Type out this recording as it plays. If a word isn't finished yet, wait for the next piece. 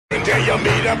dare you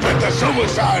meet up at the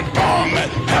suicide bomb?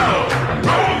 Hell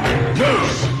broke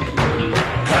loose.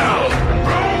 Hell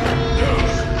broke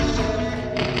loose.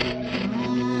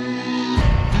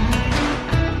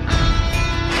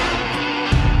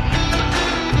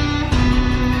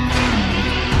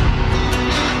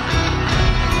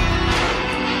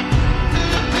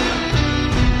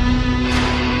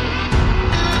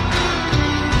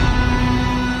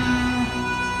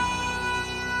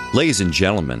 Ladies and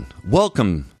gentlemen,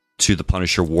 welcome to the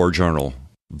Punisher War Journal,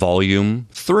 Volume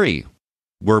 3.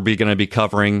 We're going to be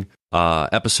covering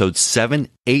episodes 7,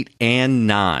 8, and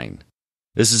 9.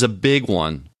 This is a big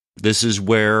one. This is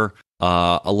where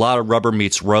a lot of rubber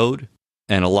meets road,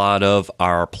 and a lot of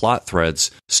our plot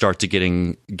threads start to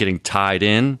getting tied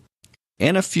in,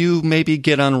 and a few maybe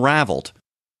get unraveled.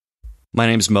 My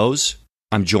name's Mose.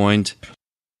 I'm joined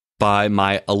by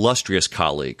my illustrious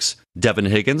colleagues, Devin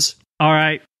Higgins. All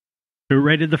right. Who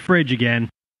raided the fridge again?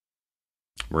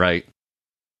 Right.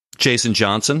 Jason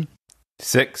Johnson.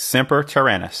 Sic Semper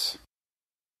Tyrannis.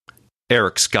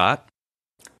 Eric Scott.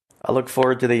 I look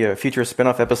forward to the future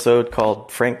spin-off episode called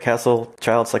Frank Castle,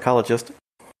 Child Psychologist.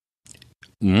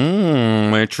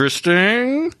 Interesting.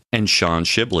 And Sean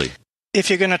Shibley. If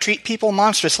you're going to treat people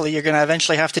monstrously, you're going to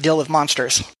eventually have to deal with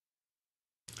monsters.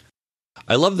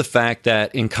 I love the fact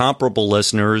that incomparable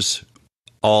listeners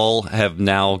all have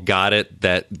now got it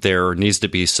that there needs to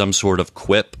be some sort of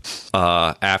quip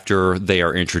after they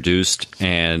are introduced,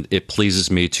 and it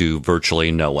pleases me to virtually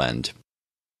no end.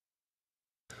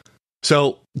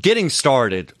 So, getting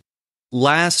started,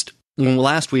 when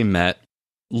last we met,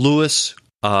 Lewis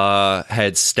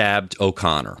had stabbed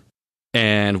O'Connor,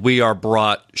 and we are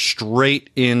brought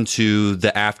straight into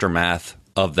the aftermath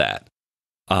of that,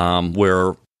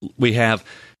 where we have.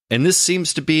 And this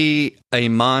seems to be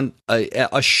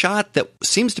a shot that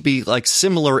seems to be like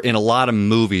similar in a lot of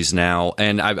movies now,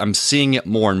 and I'm seeing it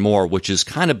more and more, which is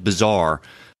kind of bizarre.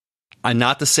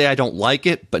 Not to say I don't like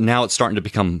it, but now it's starting to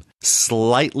become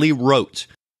slightly rote.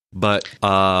 But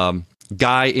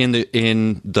guy in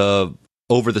the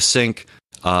over the sink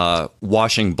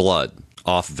washing blood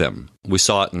off of him. We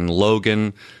saw it in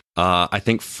Logan. I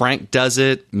think Frank does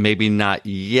it, maybe not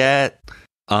yet.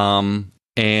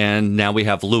 And now we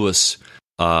have Lewis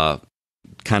kind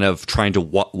of trying to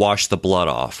wash the blood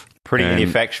off. Pretty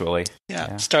ineffectually.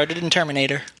 Yeah, started in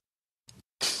Terminator.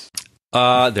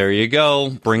 There you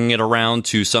go. Bringing it around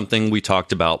to something we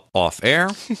talked about off air.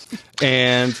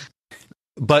 And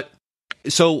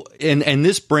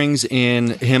this brings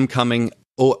in him coming,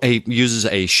 uses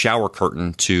a shower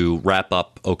curtain to wrap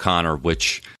up O'Connor,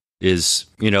 which is,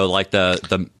 like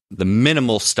the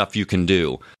minimal stuff you can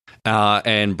do.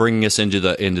 And bringing us into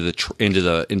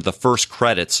the first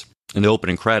credits, in the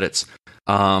opening credits,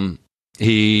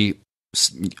 he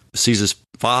sees his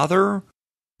father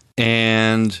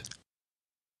and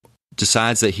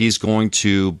decides that he's going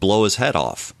to blow his head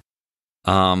off.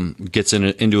 Gets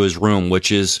into his room,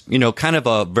 which is kind of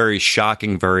a very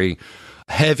shocking, very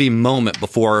heavy moment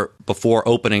before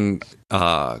opening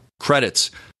credits,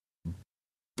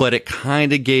 but it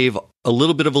kind of gave a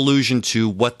little bit of allusion to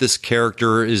what this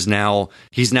character is now.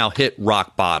 He's now hit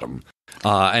rock bottom.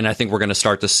 And I think we're going to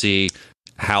start to see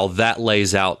how that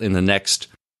lays out in the next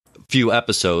few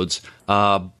episodes.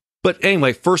 But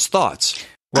anyway, first thoughts.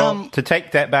 Well, to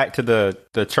take that back to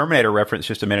the Terminator reference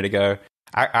just a minute ago,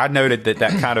 I noted that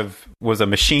kind of was a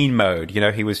machine mode.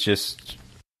 He was just,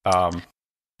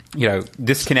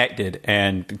 disconnected,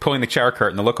 and pulling the shower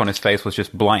curtain, the look on his face was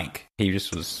just blank. He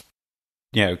just was,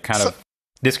 kind of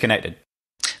disconnected.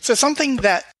 So something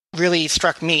that really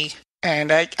struck me,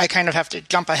 and I kind of have to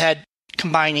jump ahead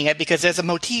combining it, because there's a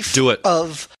motif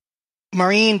of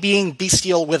Marine being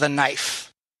bestial with a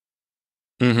knife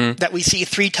that we see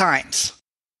 3 times.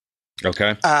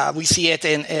 Okay. We see it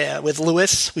with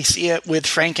Lewis, we see it with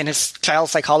Frank in his child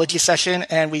psychology session,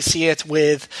 and we see it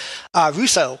with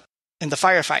Russo in the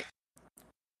firefight.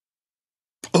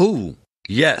 Oh,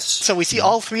 yes. So we see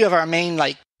all 3 of our main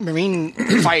Marine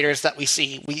fighters that we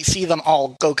see them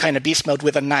all go kind of beast mode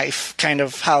with a knife, kind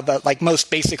of how the most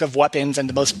basic of weapons and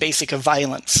the most basic of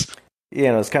violence.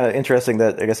 Yeah, it's kind of interesting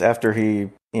that I guess after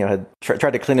he had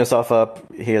tried to clean himself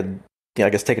up, he had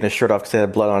taken his shirt off because he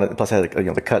had blood on it, plus had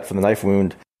the cut from the knife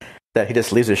wound. That he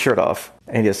just leaves his shirt off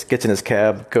and he just gets in his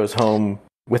cab, goes home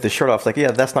with his shirt off. It's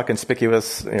like, that's not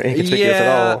conspicuous, inconspicuous at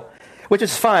all. Which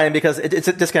is fine, because it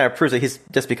just kind of proves that he's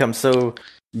just become so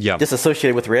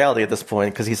disassociated with reality at this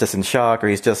point, because he's just in shock, or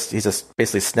he's just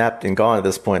basically snapped and gone at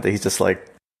this point, that he's just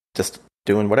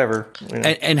doing whatever.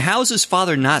 And how's his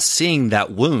father not seeing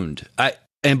that wound?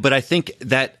 But I think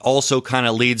that also kind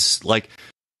of leads,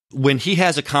 when he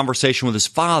has a conversation with his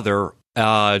father,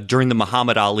 during the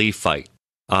Muhammad Ali fight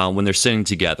when they're sitting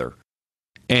together,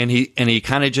 and he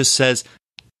kind of just says,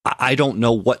 "I don't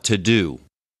know what to do.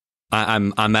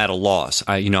 I'm at a loss.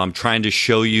 I'm trying to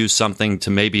show you something to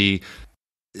maybe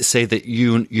say that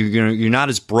you're not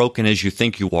as broken as you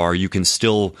think you are. You can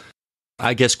still,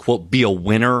 I guess, quote, be a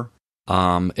winner."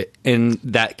 And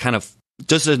that kind of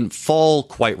doesn't fall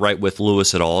quite right with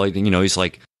Lewis at all. He's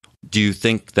like, "Do you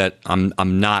think that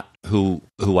I'm not who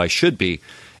I should be?"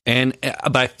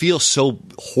 But I feel so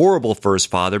horrible for his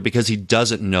father because he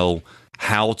doesn't know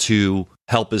how to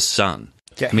help his son.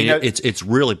 Yeah, I mean, it's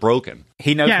really broken.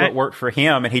 He knows what worked for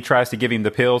him, and he tries to give him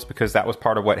the pills because that was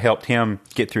part of what helped him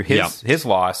get through his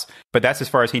loss. But that's as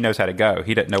far as he knows how to go.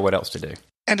 He doesn't know what else to do.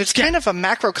 And it's kind of a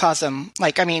macrocosm.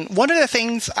 One of the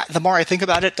things, the more I think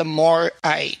about it, the more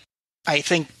I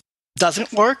think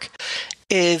doesn't work,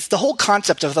 is the whole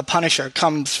concept of the Punisher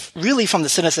comes really from the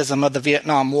cynicism of the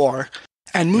Vietnam War.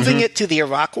 And moving it to the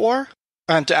Iraq War,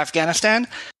 and to Afghanistan,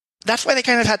 that's why they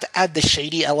kind of had to add the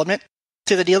shady element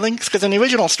to the dealings. Because in the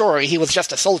original story, he was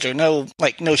just a soldier, no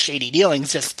shady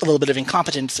dealings, just a little bit of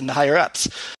incompetence in the higher-ups.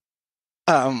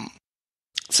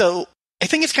 So I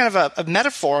think it's kind of a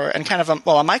metaphor and kind of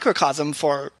a microcosm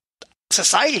for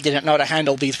society didn't know how to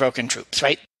handle these broken troops,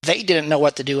 right? They didn't know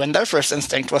what to do, and their first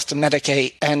instinct was to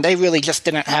medicate, and they really just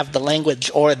didn't have the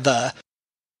language or the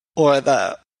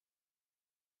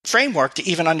framework to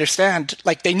even understand.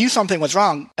 They knew something was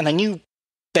wrong, and they knew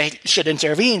they should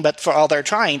intervene, but for all they're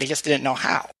trying, they just didn't know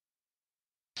how.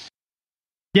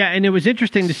 Yeah, and it was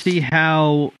interesting to see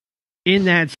how in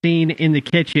that scene in the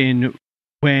kitchen,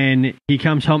 when he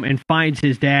comes home and finds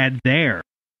his dad there,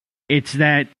 it's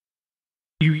that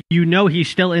you know he's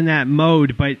still in that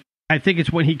mode, but I think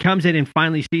it's when he comes in and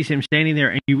finally sees him standing there,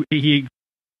 and he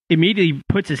immediately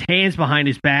puts his hands behind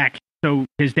his back so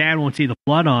his dad won't see the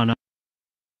blood on him.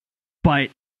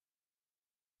 But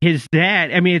his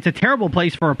dad, it's a terrible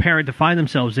place for a parent to find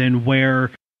themselves in, where,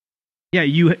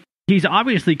 he's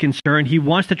obviously concerned. He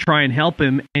wants to try and help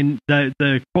him. And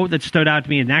the quote that stood out to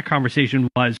me in that conversation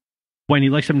was when he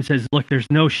looks at him and says, "Look, there's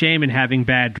no shame in having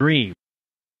bad dreams."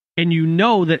 And you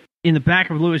know that in the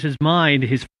back of Lewis's mind,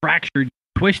 his fractured,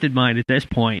 twisted mind at this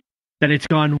point, that it's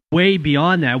gone way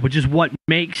beyond that, which is what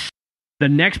makes the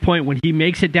next point when he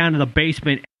makes it down to the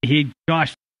basement, he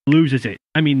loses it.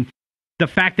 The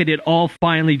fact that it all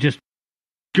finally just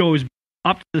goes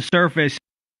up to the surface,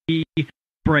 he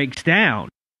breaks down.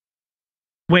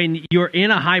 When you're in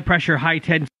a high-pressure,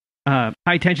 high-tension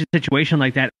situation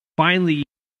like that, finally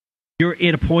you're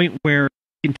at a point where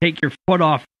you can take your foot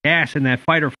off the gas, and that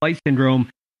fight-or-flight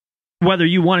syndrome, whether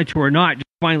you wanted to or not, just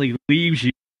finally leaves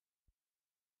you.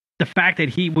 The fact that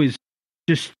he was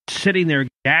just sitting there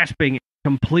gasping,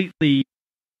 completely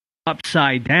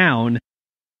upside down,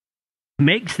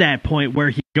 makes that point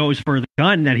where he goes for the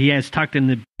gun that he has tucked in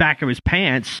the back of his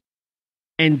pants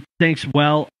and thinks,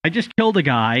 well, I just killed a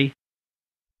guy.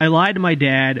 I lied to my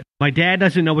dad. My dad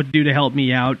doesn't know what to do to help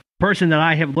me out. Person that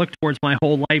I have looked towards my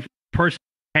whole life, person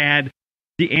had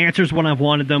the answers when I've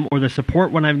wanted them or the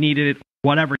support when I've needed it,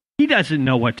 whatever. He doesn't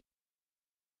know what to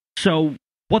do. So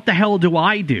what the hell do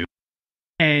I do?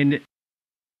 And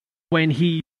when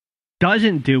he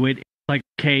doesn't do it, it's like,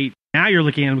 okay, now you're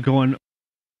looking at him going,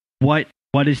 what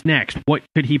is next? What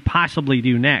could he possibly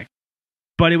do next?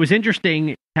 But it was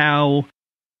interesting how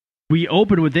we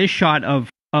opened with this shot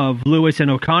of Lewis and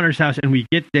O'Connor's house, and we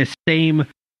get this same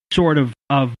sort of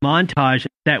montage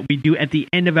that we do at the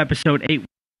end of episode 8 with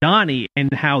Donnie,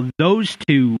 and how those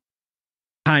two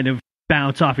kind of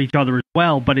bounce off each other as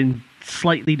well, but in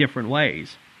slightly different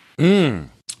ways.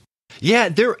 Yeah,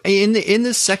 there in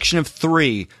this section of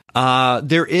 3,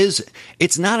 there is.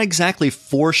 It's not exactly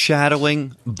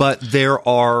foreshadowing, but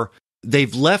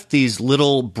they've left these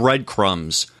little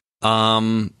breadcrumbs.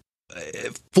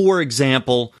 For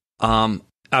example,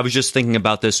 I was just thinking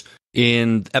about this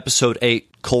in episode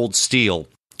 8, Cold Steel.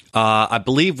 I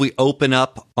believe we open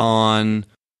up on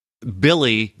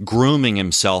Billy grooming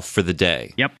himself for the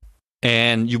day. Yep.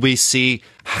 And we see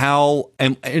how,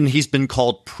 and he's been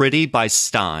called pretty by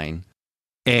Stein.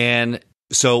 And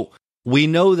so we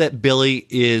know that Billy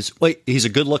he's a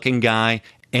good looking guy,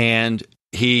 and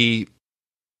he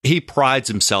prides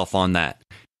himself on that.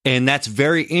 And that's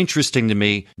very interesting to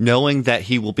me, knowing that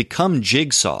he will become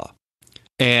Jigsaw.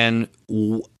 And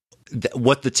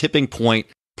what the tipping point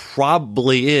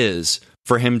probably is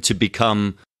for him to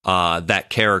become that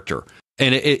character.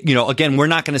 And again, we're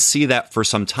not going to see that for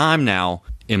some time now,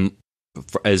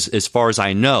 as far as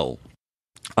I know.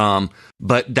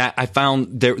 But that I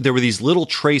found there were these little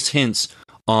trace hints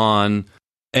on,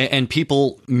 and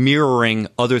people mirroring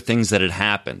other things that had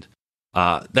happened.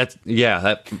 It's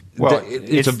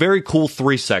a very cool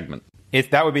 3 segment.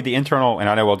 That would be the internal, and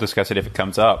I know we'll discuss it if it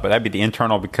comes up, but that'd be the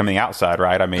internal becoming outside,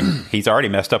 right? I mean, he's already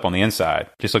messed up on the inside.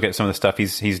 Just look at some of the stuff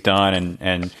he's done,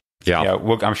 and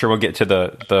I'm sure we'll get to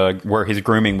the where his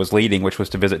grooming was leading, which was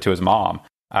to visit to his mom.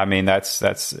 I mean,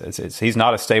 he's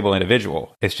not a stable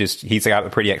individual. It's just he's got a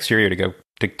pretty exterior to go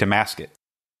to mask it.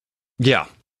 Yeah.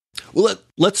 Well,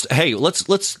 let's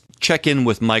check in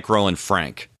with Micro and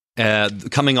Frank.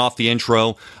 Coming off the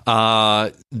intro,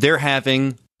 they're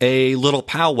having a little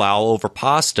powwow over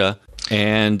pasta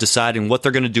and deciding what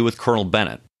they're going to do with Colonel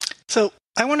Bennett. So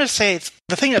I want to say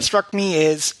the thing that struck me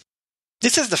is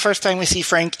this is the first time we see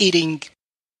Frank eating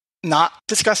not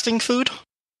disgusting food.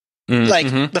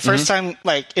 The first time,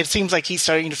 it seems like he's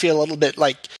starting to feel a little bit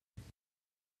like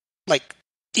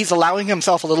he's allowing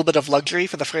himself a little bit of luxury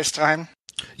for the first time.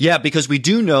 Yeah, because we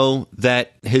do know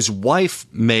that his wife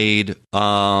made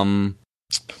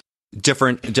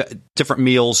different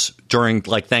meals during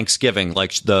Thanksgiving,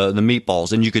 like the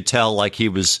meatballs, and you could tell he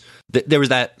was there was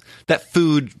that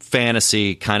food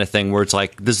fantasy kind of thing where it's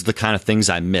like, this is the kind of things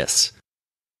I miss.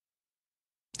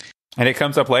 And it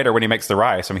comes up later when he makes the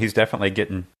rice. I mean, he's definitely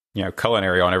getting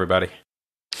culinary on everybody.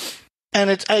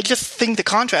 And I just think the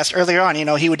contrast earlier on,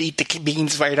 he would eat the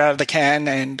beans right out of the can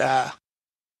and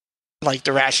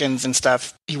the rations and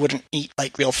stuff. He wouldn't eat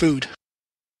real food.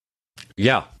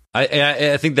 Yeah.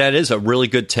 I think that is a really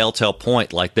good telltale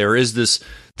point. There is this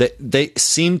that they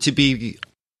seem to be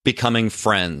becoming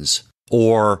friends,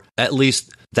 or at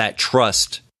least that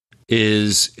trust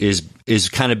is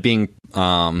kind of being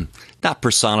not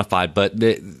personified, but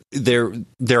there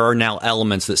are now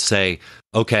elements that say,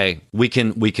 okay, we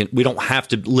don't have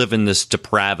to live in this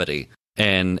depravity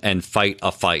and fight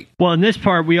a fight. Well, in this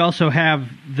part, we also have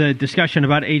the discussion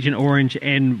about Agent Orange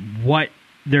and what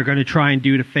they're going to try and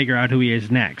do to figure out who he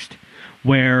is next,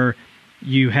 where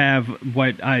you have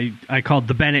what I called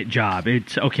the Bennett job.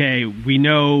 It's, okay, we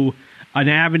know an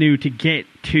avenue to get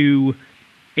to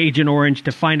Agent Orange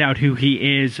to find out who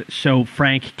he is so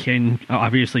Frank can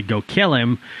obviously go kill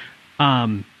him.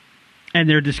 And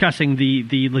they're discussing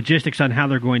the logistics on how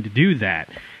they're going to do that.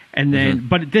 And then,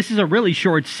 but this is a really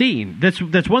short scene. That's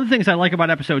one of the things I like about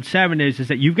episode 7 is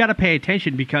that you've got to pay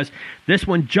attention because this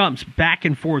one jumps back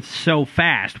and forth so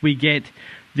fast. We get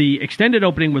the extended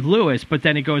opening with Lewis, but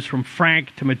then it goes from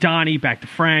Frank to Madani, back to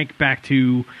Frank, back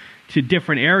to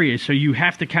different areas. So you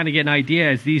have to kind of get an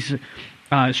idea as these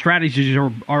strategies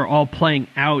are all playing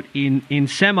out in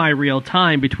semi-real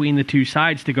time between the two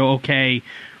sides to go, okay,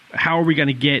 how are we going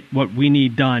to get what we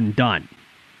need done?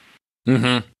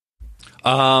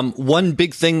 One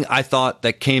big thing I thought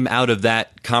that came out of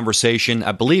that conversation,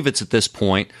 I believe it's at this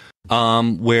point,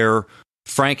 where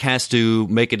Frank has to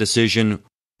make a decision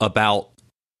about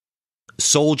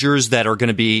soldiers that are going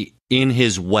to be in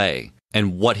his way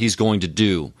and what he's going to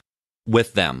do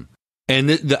with them.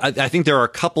 And I think there are a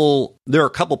couple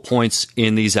points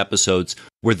in these episodes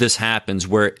where this happens,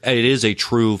 where it is a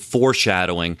true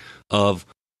foreshadowing of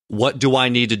what do I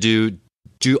need to do?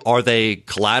 Are they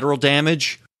collateral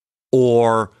damage?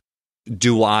 Or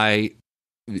do I,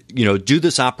 do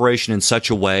this operation in such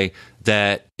a way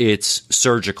that it's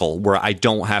surgical, where I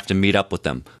don't have to meet up with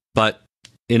them? But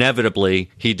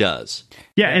inevitably, he does.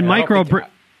 Yeah, and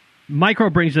Micro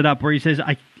brings it up where he says,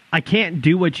 I can't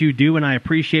do what you do, and I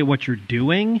appreciate what you're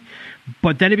doing.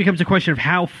 But then it becomes a question of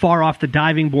how far off the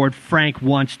diving board Frank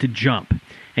wants to jump.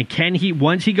 And can he,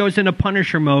 once he goes into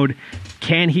Punisher mode,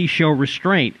 can he show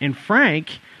restraint? And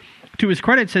Frank, to his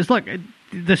credit, says, look,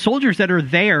 the soldiers that are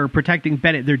there protecting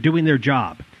Bennett, they're doing their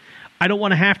job. I don't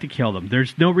want to have to kill them.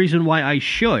 There's no reason why I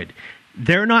should.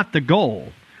 They're not the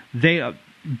goal.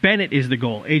 Bennett is the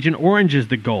goal. Agent Orange is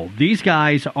the goal. These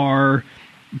guys are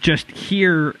just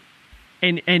here,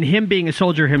 and him being a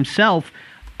soldier himself,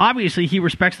 obviously he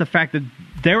respects the fact that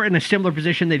they're in a similar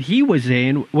position that he was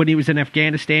in when he was in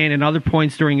Afghanistan and other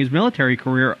points during his military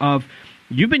career of,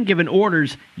 you've been given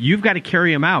orders, you've got to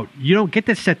carry them out. You don't get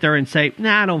to sit there and say,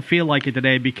 nah, I don't feel like it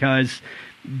today because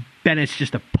Bennett's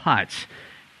just a putz.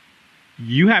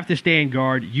 You have to stand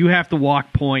guard. You have to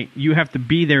walk point. You have to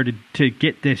be there to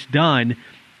get this done.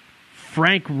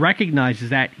 Frank recognizes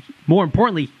that. More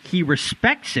importantly, he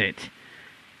respects it.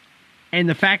 And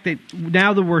the fact that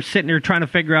now that we're sitting there trying to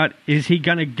figure out, is he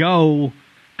going to go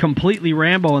completely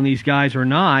Rambo on these guys or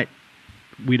not,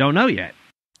 we don't know yet.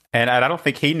 And I don't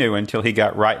think he knew until he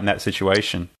got right in that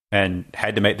situation and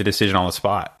had to make the decision on the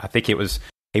spot. I think it was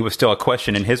still a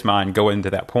question in his mind going to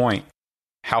that point.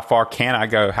 How far can I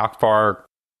go? How far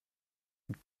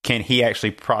can he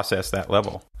actually process that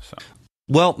level? So.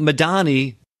 Well,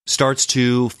 Madani starts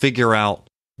to figure out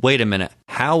wait a minute,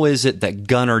 how is it that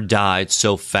Gunnar died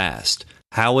so fast?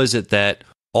 How is it that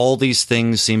all these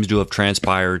things seems to have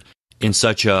transpired in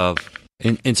such a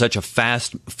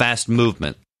fast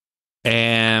movement?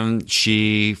 And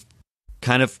she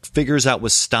kind of figures out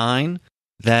with Stein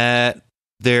that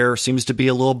there seems to be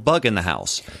a little bug in the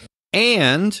house.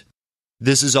 And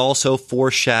this is also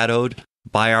foreshadowed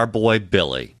by our boy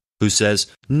Billy, who says,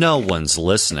 no one's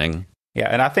listening. Yeah,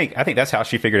 and I think that's how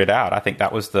she figured it out. I think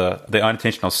that was the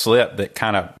unintentional slip that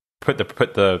kind of put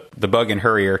the bug in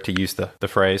her ear, to use the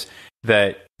phrase,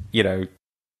 that, you know,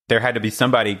 there had to be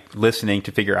somebody listening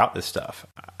to figure out this stuff.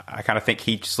 I kind of think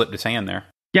he slipped his hand there.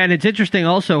 Yeah, and it's interesting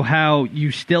also how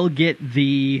you still get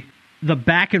the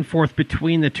back and forth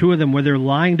between the two of them where they're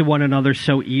lying to one another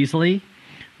so easily.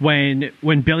 When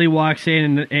Billy walks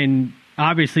in and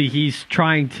obviously he's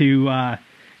trying to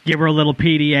give her a little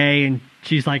PDA, and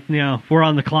she's like, no, we're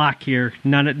on the clock here.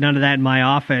 None of that in my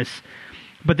office.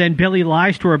 But then Billy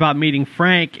lies to her about meeting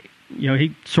Frank. You know,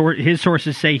 his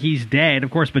sources say he's dead.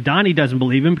 Of course, Madani doesn't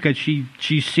believe him because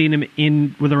she's seen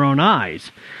him with her own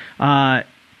eyes.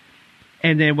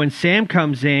 And then when Sam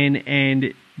comes in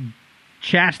and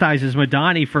chastises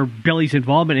Madani for Billy's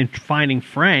involvement in finding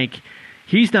Frank,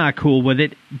 he's not cool with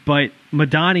it. But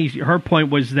Madani, her point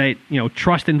was that, you know,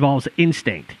 trust involves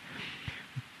instinct.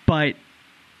 But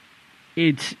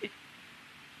it's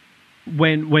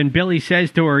when Billy says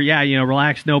to her, yeah, you know,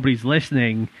 relax, nobody's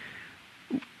listening.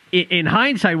 In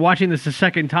hindsight, watching this a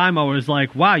second time, I was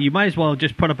like, wow, you might as well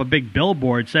just put up a big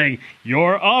billboard saying,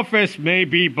 your office may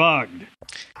be bugged.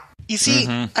 You see,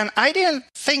 and I didn't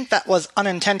think that was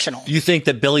unintentional. You think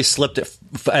that Billy slipped it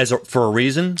for a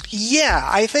reason? Yeah,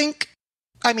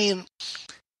 I mean,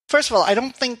 first of all,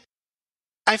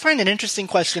 I find an interesting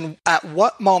question. At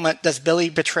what moment does Billy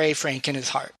betray Frank in his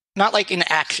heart? Not like in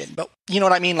action, but you know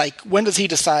what I mean? Like, when does he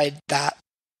decide that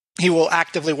he will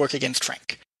actively work against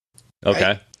Frank? Okay.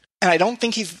 Right? And I don't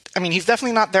think he's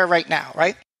definitely not there right now,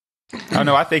 right? Oh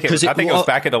no, I think it was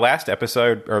back in the last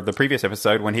episode or the previous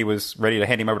episode when he was ready to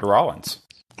hand him over to Rollins.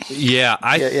 Yeah,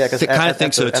 I kind of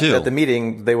think so too. At the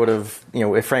meeting, they would have, you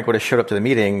know, if Frank would have showed up to the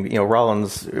meeting, you know,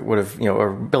 Rollins would have, you know,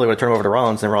 or Billy would have turned over to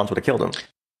Rollins, and Rollins would have killed him.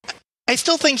 I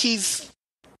still think he's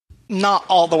not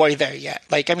all the way there yet.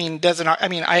 Like, I mean,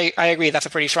 I agree that's a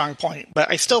pretty strong point, but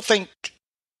I still think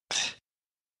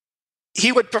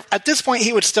he would, at this point,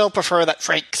 he would still prefer that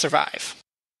Frank survive.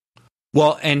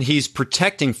 Well, and he's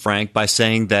protecting Frank by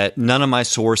saying that none of my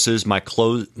sources, my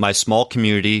small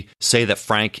community, say that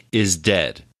Frank is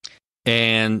dead.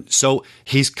 And so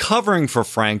he's covering for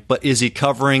Frank, but is he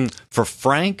covering for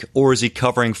Frank or is he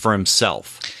covering for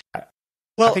himself?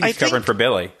 Well, I think he's covering for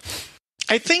Billy.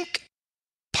 I think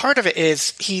part of it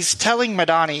is he's telling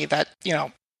Madani that, you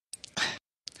know,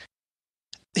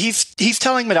 he's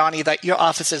telling Madani that your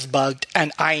office is bugged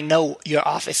and I know your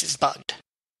office is bugged,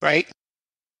 right?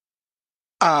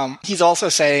 He's also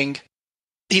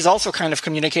kind of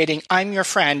communicating, I'm your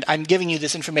friend, I'm giving you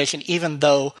this information even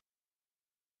though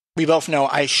we both know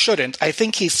I shouldn't. I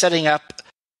think he's setting up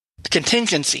a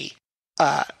contingency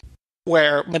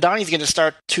where Madani's going to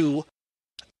start to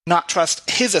not trust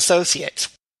his associates,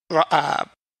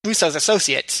 Russo's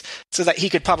associates, so that he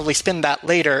could probably spin that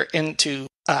later into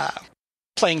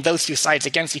playing those two sides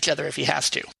against each other if he has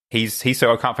to. He's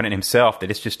so confident in himself that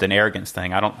it's just an arrogance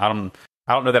thing. I don't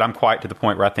know that I'm quite to the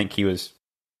point where I think he was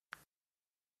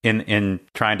in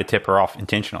trying to tip her off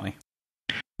intentionally.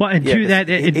 Well, and to that,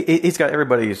 he's got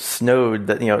everybody snowed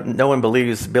that, you know, no one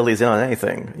believes Billy's in on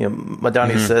anything. You know,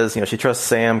 Madani says, you know, she trusts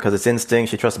Sam because it's instinct.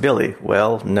 She trusts Billy.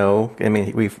 Well, no, I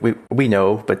mean, we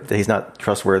know, but he's not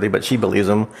trustworthy. But she believes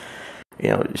him. You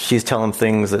know, she's telling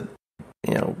things that,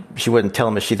 you know, she wouldn't tell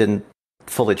him if she didn't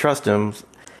fully trust him.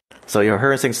 So, you know,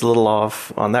 her instinct's a little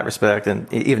off on that respect,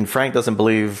 and even Frank doesn't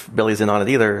believe Billy's in on it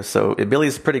either. So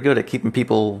Billy's pretty good at keeping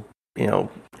people, you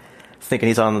know, thinking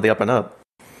he's on the up and up.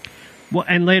 Well,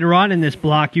 and later on in this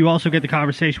block, you also get the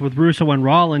conversation with Russo and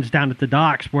Rollins down at the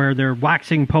docks where they're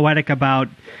waxing poetic about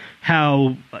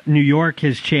how New York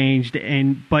has changed,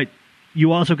 but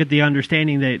you also get the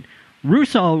understanding that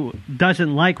Russo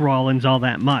doesn't like Rollins all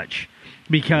that much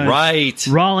because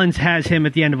Rollins has him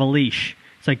at the end of a leash.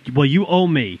 It's like, well, you owe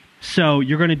me, so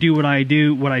you're going to do what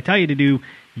I tell you to do.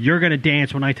 You're going to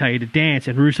dance when I tell you to dance,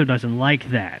 and Russo doesn't like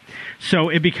that. So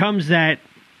it becomes that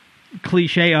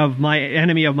cliche of my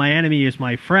enemy is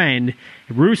my friend.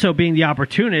 Russo, being the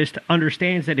opportunist,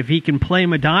 understands that if he can play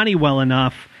Madani well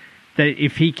enough, that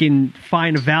if he can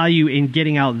find value in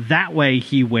getting out that way,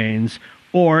 he wins.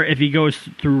 Or if he goes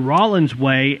through Rollins'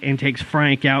 way and takes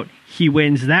Frank out, he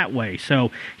wins that way. So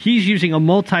he's using a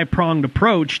multi-pronged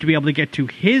approach to be able to get to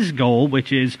his goal,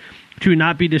 which is to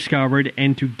not be discovered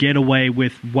and to get away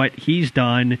with what he's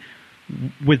done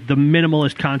with the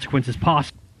minimalist consequences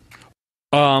possible.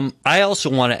 I also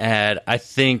want to add, I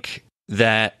think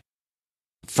that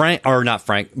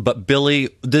Billy,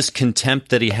 this contempt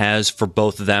that he has for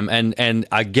both of them, and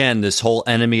again, this whole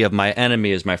enemy of my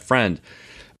enemy is my friend.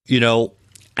 You know,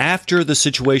 after the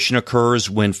situation occurs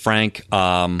when Frank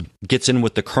gets in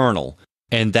with the Colonel,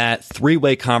 and that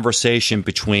three-way conversation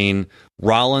between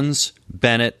Rollins,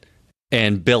 Bennett,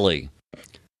 and Billy,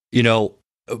 you know,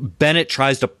 Bennett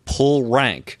tries to pull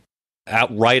Rank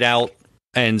out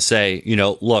and say, you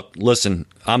know, look, listen,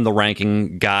 I'm the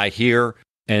ranking guy here,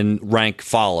 and Rank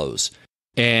follows.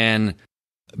 And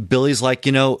Billy's like,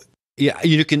 you know, yeah,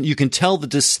 you can tell the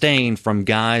disdain from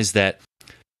guys that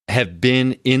have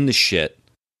been in the shit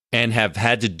and have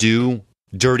had to do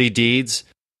dirty deeds,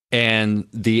 and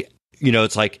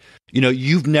it's like, you know,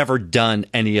 you've never done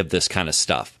any of this kind of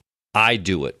stuff. I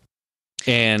do it.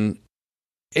 And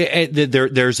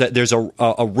there's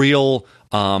a real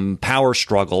power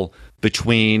struggle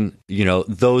between, you know,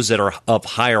 those that are of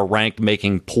higher rank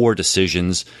making poor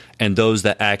decisions and those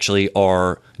that actually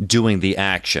are doing the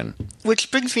action.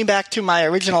 Which brings me back to my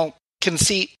original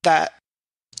conceit that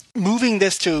moving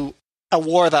this to a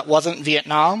war that wasn't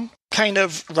Vietnam kind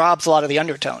of robs a lot of the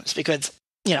undertones, because,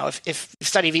 you know, if you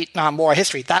study Vietnam War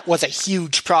history, that was a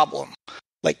huge problem.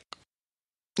 Like,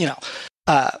 you know,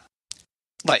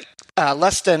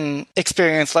 less than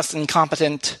experienced, less than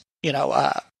competent, you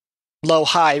know, low,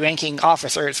 high ranking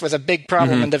officers was a big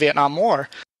problem in the Vietnam War.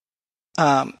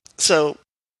 So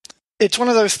it's one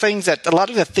of those things that a lot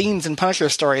of the themes in Punisher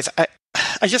stories,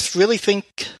 I just really think,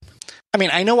 I mean,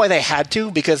 I know why they had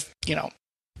to, because, you know,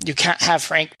 you can't have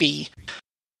Frank be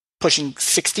pushing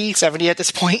 60, 70 at this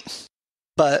point.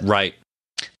 But right.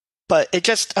 But it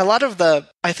just, I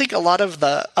think a lot of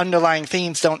the underlying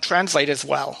themes don't translate as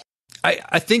well.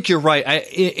 I think you're right.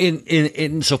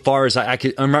 In so far as I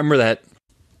remember that,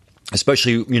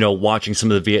 especially, you know, watching some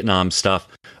of the Vietnam stuff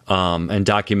and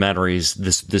documentaries,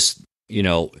 this, you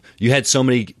know, you had so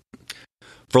many,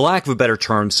 for lack of a better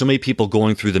term, so many people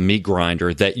going through the meat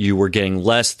grinder that you were getting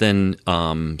less than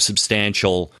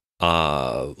substantial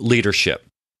leadership.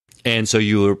 And so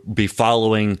you would be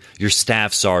following your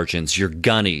staff sergeants, your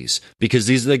gunnies, because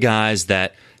these are the guys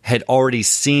that had already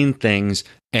seen things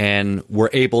and were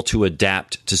able to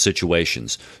adapt to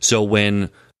situations. So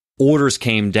when orders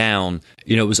came down,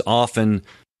 you know, it was often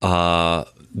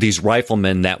these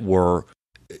riflemen that were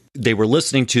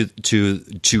listening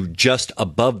to just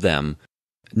above them,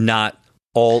 not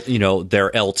all, you know,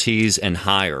 their LTs and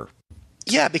higher.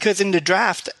 Yeah, because in the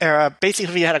draft era,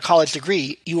 basically, if you had a college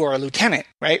degree, you were a lieutenant,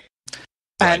 right?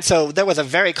 And so there was a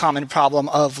very common problem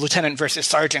of lieutenant versus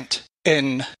sergeant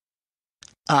in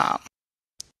that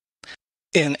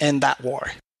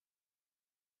war.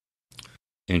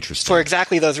 Interesting. For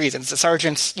exactly those reasons. The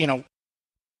sergeants, you know,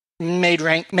 made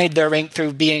their rank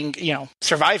through being, you know,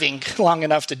 surviving long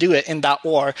enough to do it in that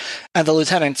war, and the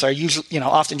lieutenants are usually, you know,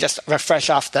 often just fresh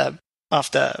off the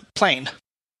plane.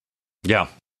 Yeah.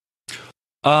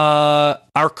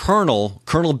 Our Colonel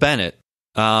Bennett,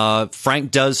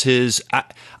 Frank does his.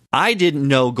 I didn't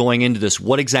know going into this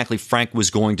what exactly Frank was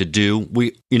going to do.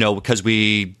 Because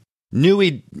we knew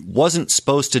he wasn't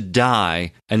supposed to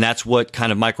die, and that's what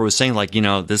kind of Micro was saying. Like, you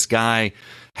know, this guy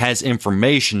has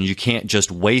information; you can't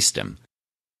just waste him.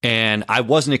 And I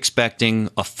wasn't expecting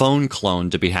a phone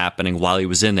clone to be happening while he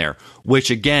was in there.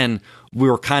 Which, again, we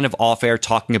were kind of off air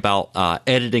talking about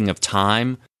editing of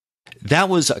time. That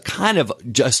was a kind of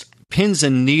just pins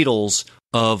and needles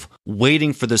of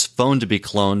waiting for this phone to be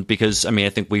cloned, because, I mean, I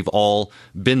think we've all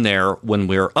been there when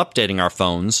we're updating our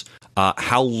phones,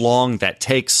 how long that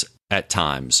takes at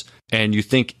times. And you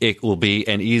think it will be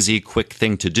an easy, quick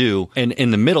thing to do. And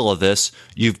in the middle of this,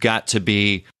 you've got to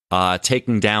be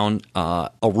taking down a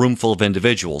room full of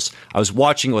individuals. I was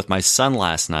watching it with my son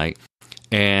last night,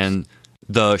 and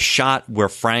the shot where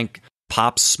Frank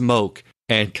pops smoke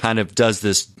and kind of does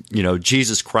this, you know,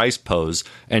 Jesus Christ pose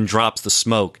and drops the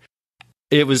smoke.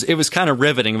 It was kind of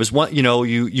riveting. It was one, you know,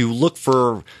 you look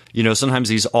for, you know, sometimes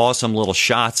these awesome little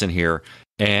shots in here,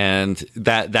 and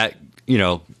that you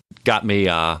know, got me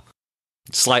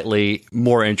slightly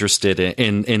more interested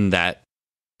in that.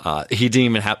 He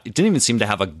didn't even seem to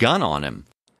have a gun on him.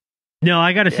 No,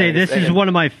 I got to say, this is one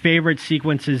of my favorite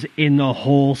sequences in the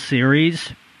whole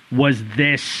series. Was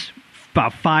this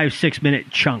about 5-6 minute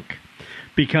chunk,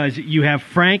 because you have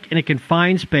Frank in a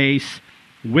confined space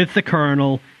with the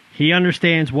Colonel. He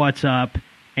understands what's up,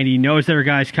 and he knows there are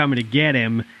guys coming to get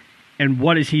him. And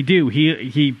what does he do?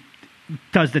 He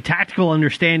does the tactical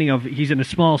understanding of he's in a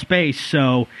small space,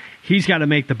 so he's got to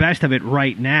make the best of it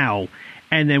right now.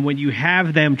 And then when you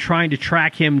have them trying to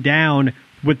track him down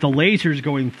with the lasers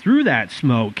going through that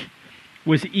smoke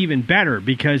was even better,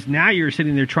 because now you're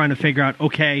sitting there trying to figure out,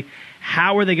 okay,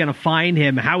 how are they going to find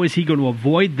him? How is he going to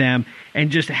avoid them?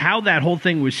 And just how that whole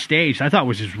thing was staged, I thought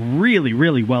was just really,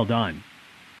 really well done.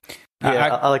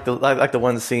 Yeah, I like the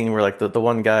one scene where like the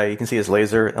one guy, you can see his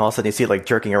laser, and all of a sudden you see it like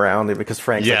jerking around because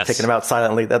Frank's like, taking him out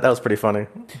silently. That was pretty funny.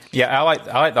 Yeah, I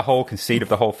like the whole conceit of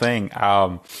the whole thing.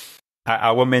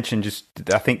 I will mention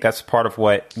I think that's part of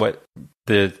what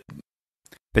the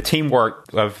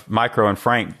teamwork of Micro and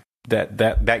Frank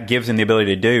that gives him the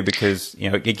ability to do, because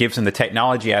it gives him the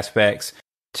technology aspects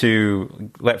to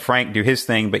let Frank do his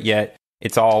thing, but yet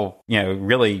it's all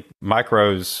really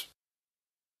Micro's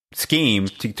scheme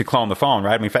to clone the phone,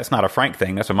 right? I mean, if that's not a Frank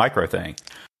thing, that's a Micro thing.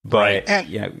 But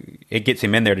it gets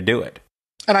him in there to do it.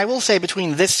 And I will say,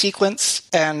 between this sequence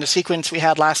and the sequence we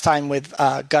had last time with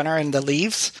Gunner and the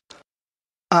leaves,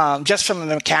 just from a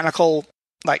mechanical,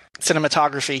 like,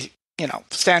 cinematography,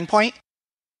 standpoint,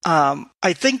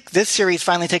 I think this series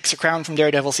finally takes the crown from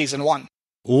Daredevil Season 1.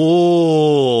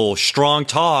 Ooh, strong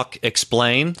talk.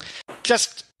 Explain.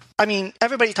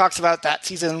 Everybody talks about that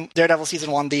Daredevil Season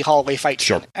 1, the hallway fight.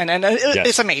 Sure. And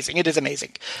it's amazing. It is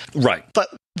amazing. Right. But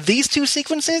these two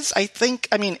sequences, I think,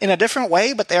 in a different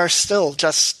way, but they are still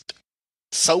just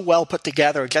so well put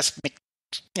together, just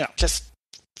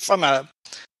from a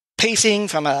pacing,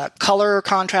 from a color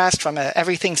contrast, from a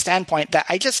everything standpoint, that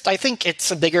I think it's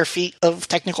a bigger feat of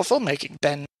technical filmmaking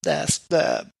than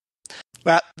the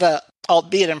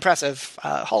albeit impressive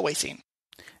hallway scene.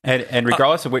 And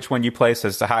regardless of which one you place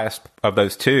as the highest of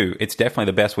those two, it's definitely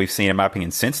the best we've seen, in my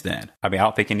opinion, since then. I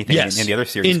don't think anything in the other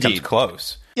series comes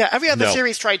close. Yeah, every other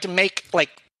series tried to make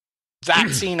that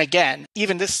scene again.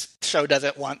 Even this show does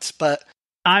it once, but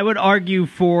I would argue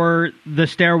for the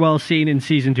stairwell scene in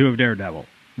Season 2 of Daredevil,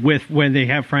 with when they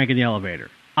have Frank in the elevator.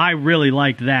 I really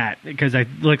liked that, because it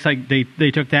looks like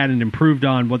they took that and improved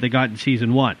on what they got in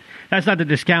Season 1. That's not to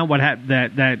discount what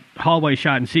that hallway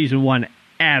shot in Season 1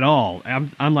 at all.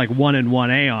 I'm like 1 and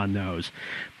 1A on those.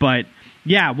 But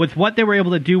yeah, with what they were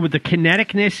able to do with the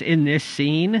kineticness in this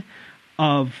scene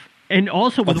and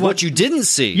also with what you didn't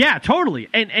see. Yeah, totally.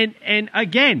 And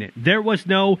again, there was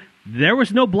no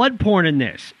blood porn in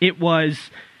this. It was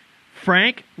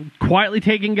Frank quietly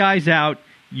taking guys out.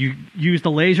 You use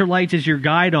the laser lights as your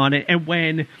guide on it, and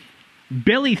when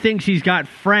Billy thinks he's got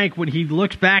Frank, when he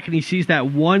looks back and he sees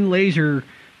that one laser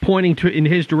pointing in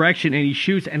his direction, and he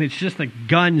shoots, and it's just a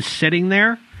gun sitting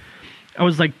there. I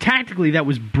was like, tactically, that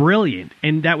was brilliant,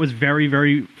 and that was very,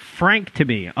 very Frank to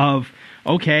me. Of,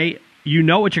 okay, you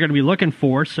know what you're going to be looking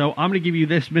for, so I'm going to give you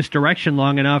this misdirection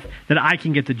long enough that I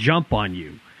can get the jump on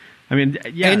you.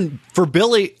 And for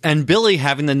Billy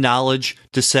having the knowledge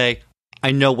to say,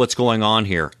 I know what's going on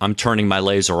here. I'm turning my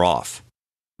laser off.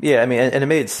 Yeah, and it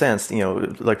made sense,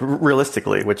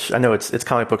 realistically, which I know it's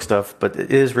comic book stuff, but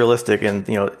it is realistic. And,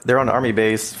 they're on an army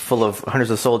base full of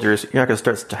hundreds of soldiers. You're not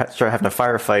going to start having a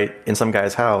firefight in some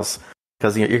guy's house,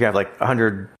 because you're going to have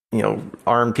 100,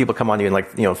 armed people come on you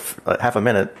in half a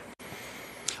minute.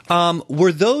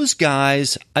 Were those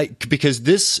guys, because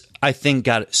this, I think,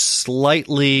 got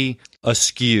slightly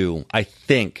askew, I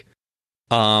think.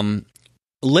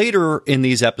 Later in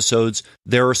these episodes,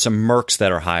 there are some mercs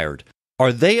that are hired.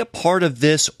 Are they a part of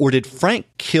this, or did Frank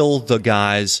kill the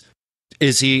guys?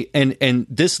 Is he? And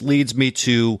this leads me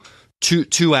to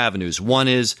two avenues. One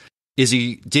is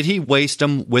did he waste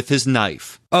them with his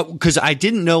knife? Because I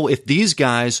didn't know if these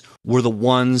guys were the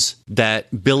ones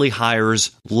that Billy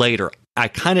hires later. I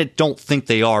kind of don't think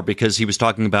they are, because he was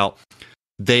talking about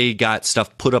they got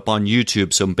stuff put up on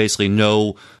YouTube, so basically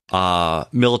no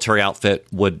military outfit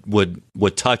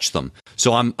would touch them.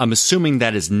 So I'm assuming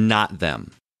that is not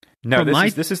them. No,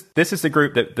 this is the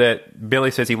group that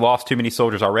Billy says he lost too many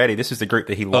soldiers already. This is the group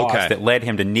that he lost that led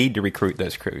him to need to recruit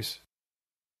those crews.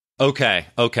 Okay.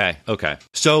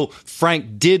 So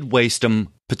Frank did waste them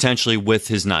potentially with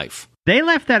his knife. They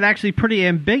left that actually pretty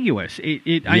ambiguous. I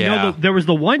know there was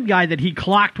the one guy that he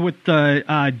clocked with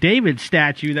the David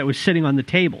statue that was sitting on the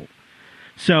table.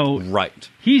 So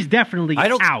he's definitely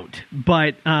out.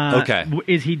 But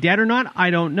is he dead or not? I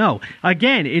don't know.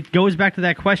 Again, it goes back to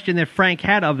that question that Frank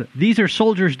had of, these are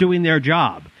soldiers doing their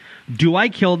job. Do I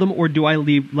kill them, or do I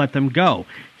let them go?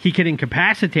 He could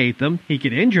incapacitate them. He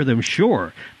could injure them,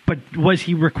 sure. But was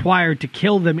he required to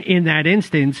kill them in that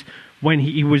instance when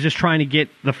he was just trying to get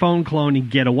the phone clone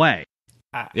and get away?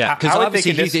 Yeah, because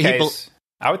obviously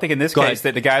I would think in this case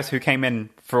that the guys who came in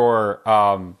for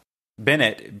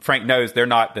Bennett, Frank knows they're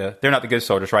not the good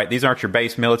soldiers, right? These aren't your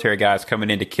base military guys coming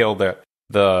in to kill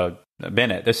the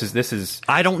Bennett. This is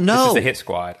I don't know. This is a hit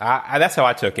squad. That's how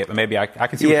I took it, but maybe I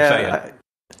can see what you're saying.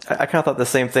 I kind of thought the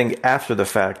same thing after the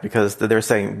fact, because they're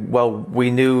saying, well,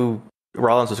 we knew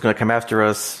Rollins was going to come after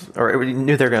us, or we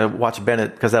knew they were going to watch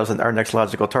Bennett because that was our next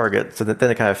logical target. So then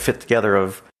it kind of fit together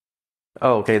of,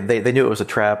 oh, okay, they knew it was a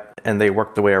trap and they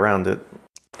worked the way around it.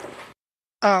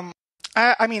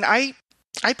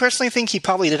 I personally think he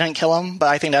probably didn't kill him, but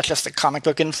I think that's just a comic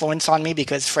book influence on me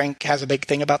because Frank has a big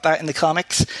thing about that in the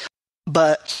comics.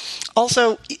 But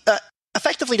also,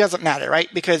 effectively doesn't matter, right?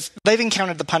 Because they've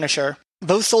encountered the Punisher.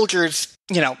 Those soldiers,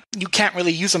 you can't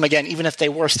really use them again, even if they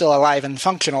were still alive and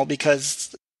functional,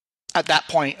 because at that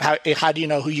point, how do you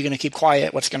know who you're going to keep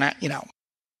quiet? What's going to,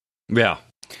 Yeah.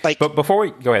 But before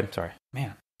we go ahead, sorry,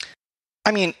 man.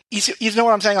 I mean, you know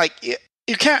what I'm saying?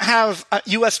 You can't have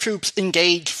U.S. troops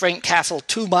engage Frank Castle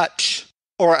too much,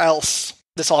 or else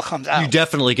this all comes out. You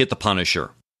definitely get the Punisher.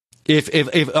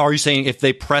 If are you saying if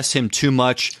they press him too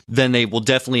much, then they will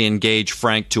definitely engage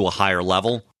Frank to a higher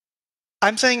level?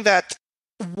 I'm saying that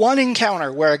one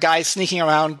encounter where a guy's sneaking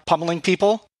around pummeling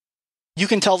people, you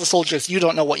can tell the soldiers you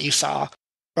don't know what you saw,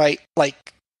 right?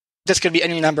 This could be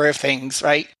any number of things,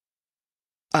 right?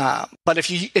 But if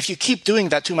you keep doing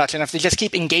that too much, and if they just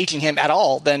keep engaging him at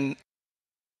all, then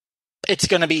it's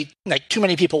going to be too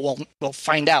many people will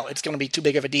find out. It's going to be too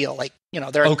big of a deal.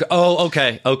 They're okay. Oh,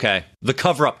 okay. The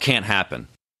cover up can't happen.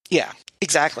 Yeah,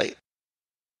 exactly.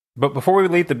 But before we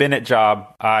leave the Bennett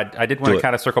job, I did want to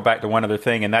kind of circle back to one other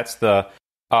thing, and that's the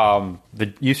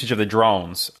usage of the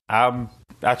drones. I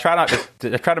try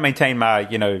to maintain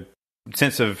my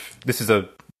sense of this is a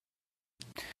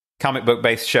comic book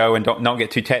based show and don't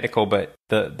get too technical, but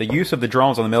the use of the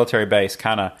drones on the military base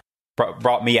kind of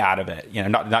brought me out of it.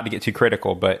 Not to get too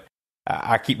critical, but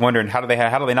I keep wondering how do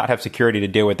they not have security to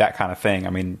deal with that kind of thing?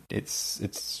 I mean, they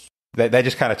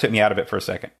just kind of took me out of it for a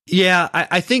second. Yeah,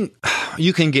 I think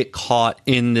you can get caught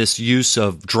in this use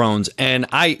of drones. And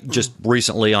I just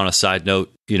recently, on a side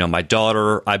note, my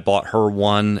daughter, I bought her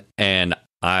one and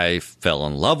I fell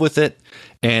in love with it.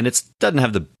 And it doesn't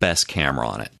have the best camera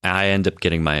on it. I end up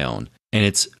getting my own. And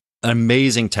it's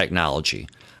amazing technology.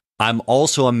 I'm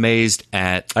also amazed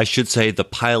at, I should say, the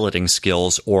piloting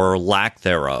skills or lack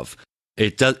thereof.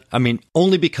 It does. I mean,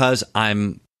 only because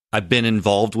I've been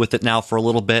involved with it now for a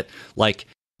little bit.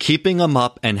 Keeping them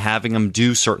up and having them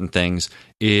do certain things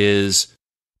is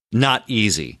not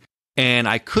easy. And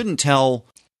I couldn't tell,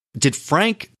 did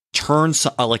Frank turn a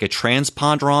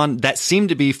transponder on? That seemed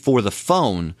to be for the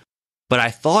phone, but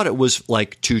I thought it was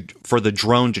for the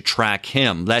drone to track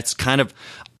him. That's kind of,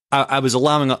 I was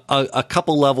allowing a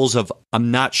couple levels of, I'm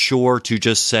not sure, to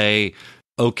just say,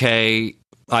 okay,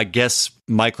 I guess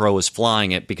Micro is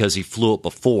flying it because he flew it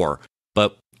before.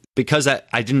 But because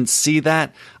I didn't see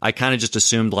that, I kind of just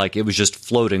assumed it was just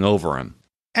floating over him.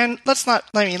 And let's not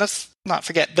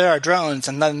forget there are drones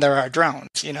and then there are drones,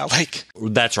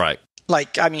 That's right.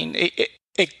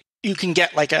 You can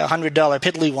get a $100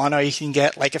 piddly one, or you can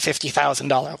get a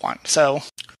 $50,000 one. So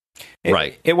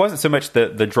right. It wasn't so much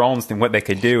the drones and what they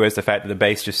could do as the fact that the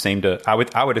base just seemed to. I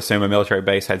would assume a military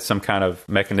base had some kind of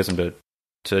mechanism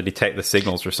to detect the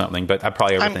signals or something, but I'm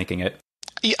probably overthinking it.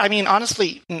 I mean,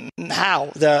 honestly,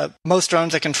 how the most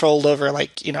drones are controlled over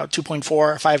 2.4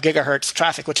 or 5 gigahertz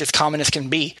traffic, which is common as can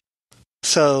be.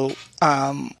 So,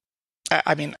 from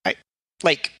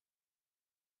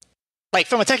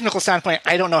a technical standpoint,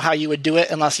 I don't know how you would do it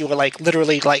unless you were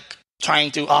literally trying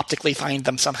to optically find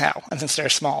them somehow. And since they're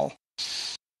small.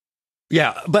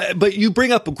 Yeah, but you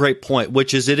bring up a great point,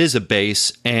 which is it is a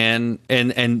base, and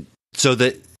so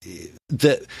that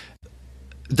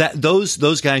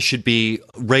those guys should be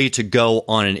ready to go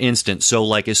on an instant.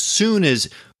 So as soon as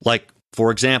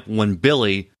for example, when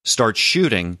Billy starts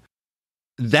shooting,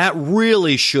 that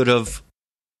really should have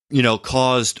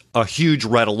caused a huge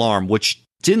red alarm, which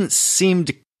didn't seem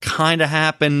to kind of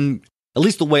happen, at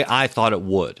least the way I thought it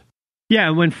would.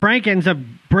 Yeah, when Frank ends up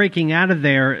breaking out of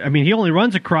there, I mean, he only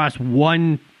runs across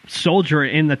one soldier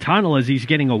in the tunnel as he's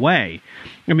getting away.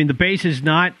 I mean, the base is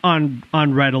not on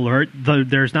red alert.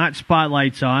 There's not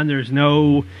spotlights on. There's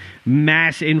no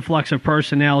mass influx of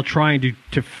personnel trying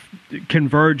to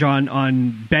converge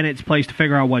on Bennett's place to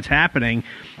figure out what's happening.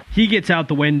 He gets out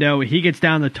the window, he gets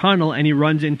down the tunnel, and he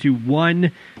runs into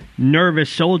one nervous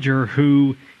soldier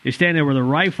who is standing there with a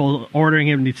rifle ordering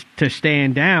him to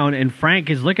stand down, and Frank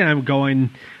is looking at him going,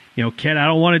 kid, I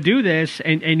don't want to do this.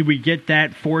 And we get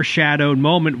that foreshadowed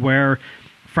moment where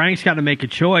Frank's got to make a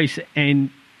choice, and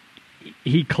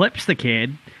he clips the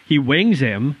kid, he wings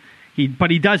him,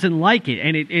 But he doesn't like it.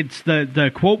 And it's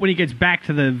the quote when he gets back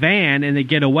to the van and they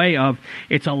get away of,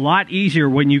 it's a lot easier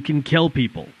when you can kill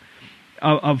people.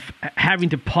 Of having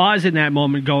to pause in that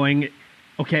moment going,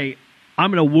 okay,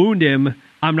 I'm going to wound him.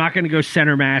 I'm not going to go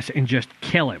center mass and just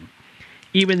kill him.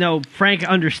 Even though Frank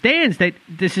understands that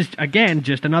this is, again,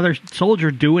 just another soldier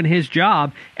doing his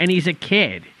job, and he's a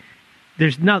kid.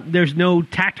 There's no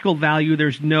tactical value.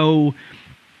 There's no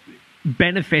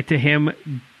benefit to him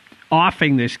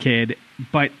offing this kid.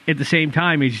 But at the same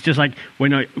time, he's just like,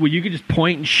 when you can just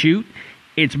point and shoot,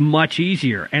 it's much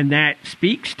easier. And that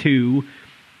speaks to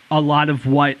a lot of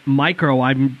what Micro,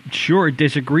 I'm sure,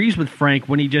 disagrees with Frank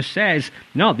when he just says,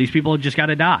 no, these people just got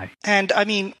to die. And, I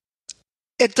mean,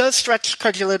 it does stretch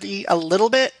credulity a little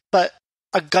bit, but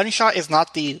a gunshot is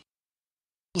not the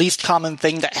least common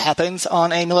thing that happens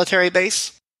on a military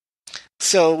base.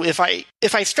 So if I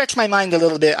stretch my mind a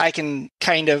little bit, I can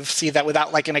kind of see that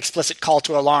without, like, an explicit call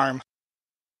to alarm.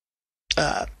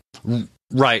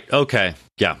 Right. Okay.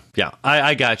 Yeah.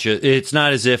 I got you. It's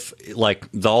not as if like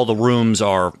all the rooms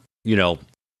are,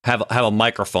 have a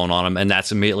microphone on them, and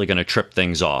that's immediately going to trip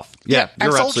things off. Yeah,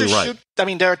 you're absolutely right. I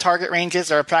mean, there are target ranges,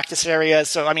 there are practice areas.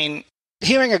 So, I mean,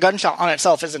 hearing a gunshot on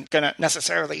itself isn't going to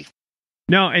necessarily.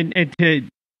 No, and to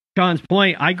John's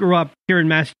point, I grew up here in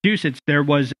Massachusetts. There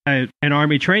was an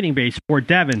Army training base, Fort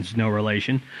Devens, no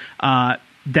relation,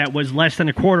 that was less than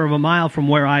a quarter of a mile from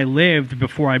where I lived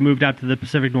before I moved out to the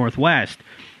Pacific Northwest.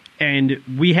 And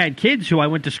we had kids who I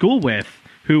went to school with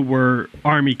who were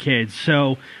Army kids.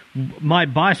 So my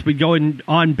bus, we'd go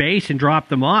on base and drop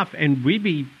them off, and we'd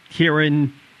be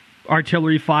hearing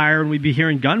artillery fire and we'd be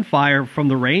hearing gunfire from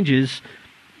the ranges.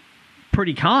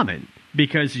 Pretty common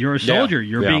because you're a soldier.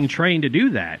 You're being trained to do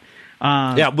that.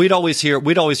 We'd always hear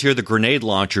the grenade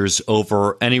launchers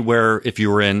over anywhere. If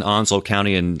you were in Onslow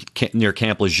County and near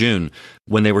Camp Lejeune,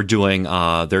 when they were doing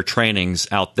their trainings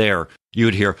out there, you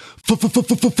would hear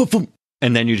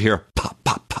and then you'd hear pop,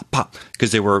 pop, pop, pop,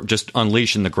 because they were just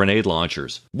unleashing the grenade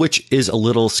launchers, which is a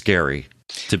little scary,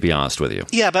 to be honest with you.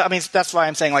 Yeah, but I mean that's why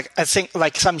I'm saying I think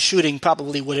some shooting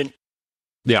probably wouldn't.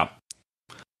 Yeah.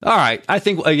 All right, I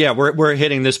think we're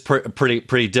hitting this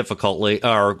pretty difficultly,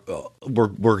 or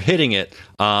we're hitting it,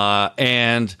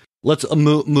 and let's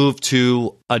move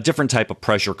to a different type of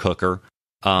pressure cooker,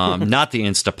 not the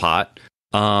Instapot,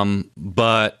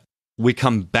 but we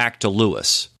come back to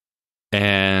Lewis,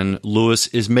 and Lewis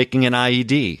is making an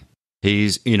IED.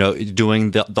 He's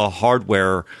doing the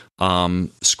hardware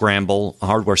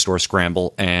hardware store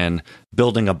scramble, and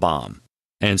building a bomb,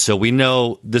 and so we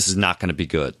know this is not going to be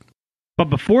good. But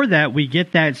before that, we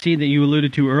get that scene that you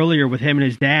alluded to earlier with him and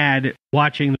his dad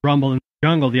watching the Rumble in the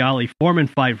Jungle, the Ollie Foreman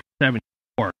fight for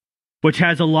 74, which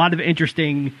has a lot of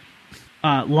interesting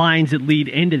lines that lead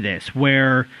into this,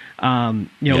 where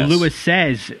Lewis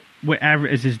says,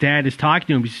 as his dad is talking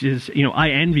to him, he says,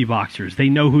 I envy boxers. They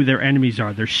know who their enemies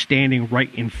are. They're standing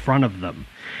right in front of them.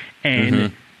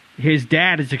 And his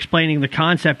dad is explaining the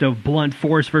concept of blunt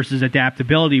force versus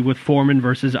adaptability with Foreman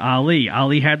versus Ali.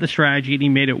 Ali had the strategy and he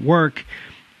made it work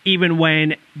even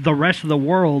when the rest of the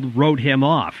world wrote him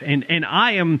off. And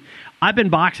I've been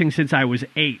boxing since I was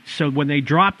 8. So when they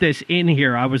dropped this in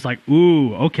here, I was like,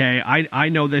 ooh, okay, I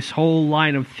know this whole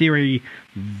line of theory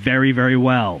very, very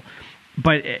well.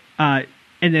 But and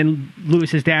then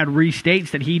Lewis's dad restates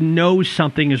that he knows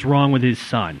something is wrong with his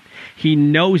son. He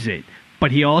knows it.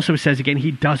 But he also says, again,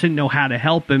 he doesn't know how to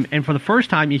help him. And for the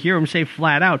first time, you hear him say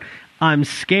flat out, I'm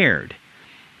scared,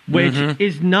 which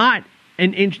is not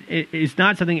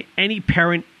something any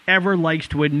parent ever likes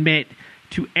to admit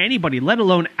to anybody, let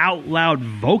alone out loud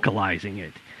vocalizing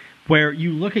it, where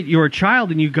you look at your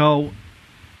child and you go,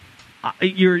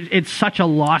 it's such a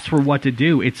loss for what to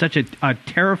do. It's such a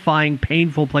terrifying,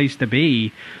 painful place to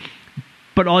be.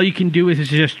 But all you can do is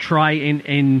just try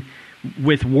and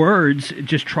with words,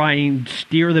 just try and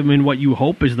steer them in what you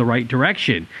hope is the right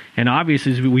direction. And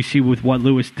obviously, as we see with what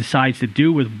Lewis decides to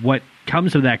do with what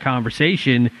comes of that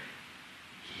conversation,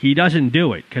 he doesn't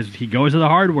do it because he goes to the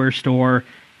hardware store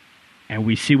and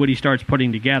we see what he starts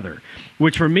putting together.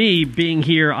 Which for me, being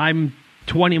here, I'm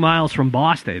 20 miles from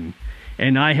Boston,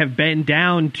 and I have been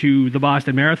down to the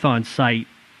Boston Marathon site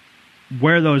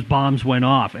where those bombs went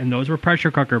off, and those were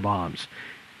pressure cooker bombs.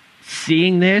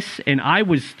 Seeing this, and I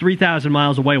was 3,000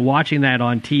 miles away watching that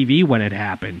on TV when it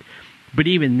happened, but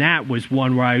even that was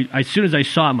one where as soon as I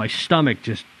saw it, my stomach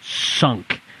just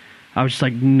sunk. I was just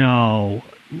like, no,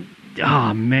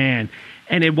 oh man.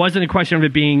 And it wasn't a question of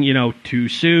it being, too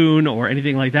soon or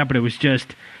anything like that, but it was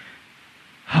just,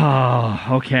 oh,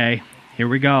 okay, here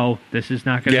we go. This is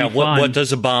not going to be fun. What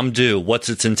does a bomb do? What's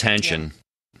its intention?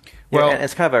 Well, and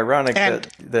it's kind of ironic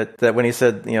that when he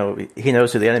said, he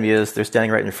knows who the enemy is, they're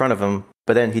standing right in front of him,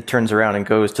 but then he turns around and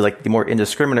goes to like the more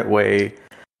indiscriminate way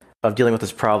of dealing with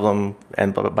this problem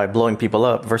and by blowing people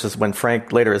up, versus when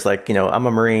Frank later is like, I'm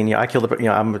a Marine, I killed,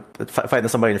 I'm fighting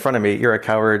somebody in front of me, you're a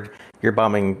coward, you're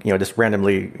bombing, just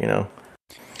randomly,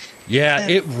 Yeah,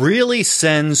 it really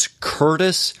sends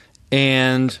Curtis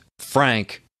and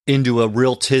Frank into a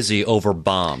real tizzy over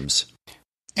bombs.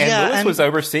 And Lewis was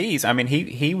overseas. I mean,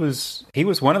 he was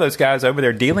one of those guys over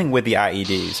there dealing with the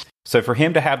IEDs. So for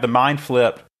him to have the mind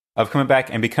flip of coming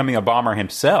back and becoming a bomber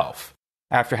himself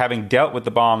after having dealt with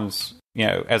the bombs,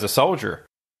 as a soldier,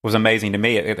 was amazing to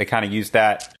me. They kind of used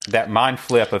that mind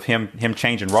flip of him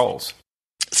changing roles.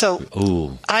 So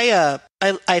I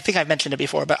think I've mentioned it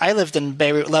before, but I lived in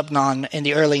Beirut, Lebanon in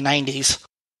the early 90s.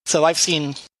 So I've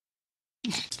seen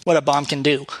what a bomb can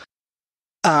do.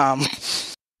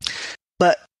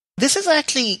 But this is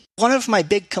actually one of my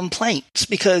big complaints,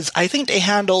 because I think they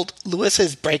handled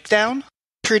Lewis's breakdown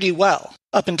pretty well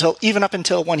up until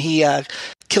when he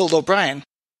killed O'Brien,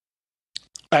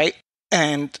 right?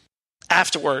 And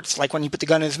afterwards, like when he put the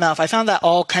gun in his mouth, I found that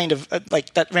all kind of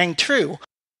that rang true.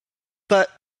 But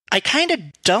I kind of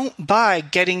don't buy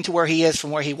getting to where he is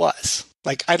from where he was.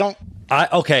 Like, I don't.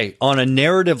 Okay, on a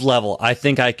narrative level, I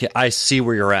think I see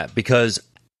where you're at, because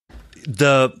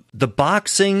the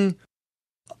boxing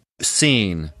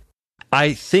scene,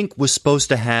 I think, was supposed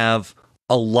to have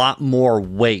a lot more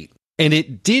weight, and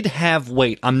it did have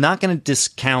weight. I'm not going to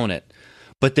discount it,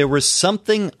 but there was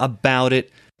something about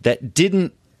it that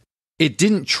didn't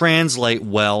translate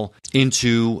well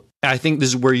into. I think this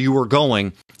is where you were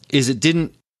going. Is it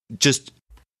didn't just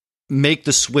make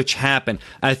the switch happen.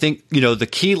 I think, the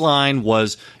key line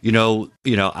was,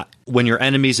 when your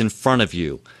enemy's in front of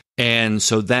you. And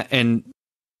so and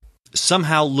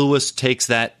somehow Lewis takes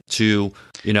that to,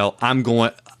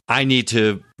 I need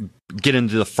to get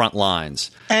into the front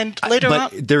lines. And later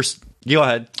on, go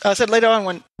ahead. I said later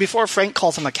on, before Frank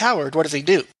calls him a coward, what does he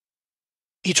do?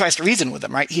 He tries to reason with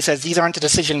him, right? He says, these aren't the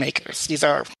decision makers. These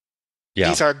are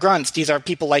grunts. These are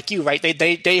people like you, right?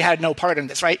 They had no part in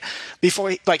this, right?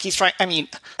 Before, he's trying. I mean,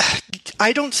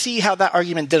 I don't see how that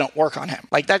argument didn't work on him.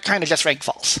 Like, that kind of just rang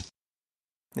false.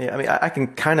 Yeah, I mean, I can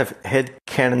kind of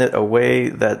headcanon it away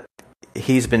that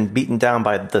he's been beaten down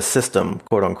by the system,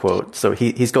 quote unquote. So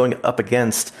he's going up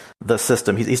against the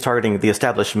system. He's targeting the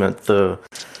establishment, the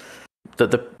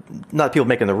not people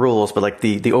making the rules, but like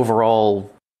the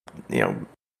overall,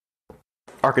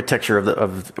 architecture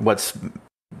of what's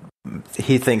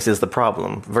he thinks is the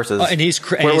problem versus and he's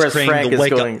creating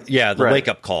the wake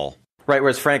up call, right?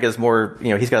 Whereas Frank is more,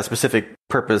 he's got a specific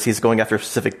purpose. He's going after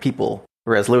specific people.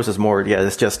 Whereas Lewis is more,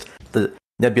 it's just the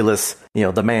nebulous,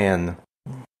 the man.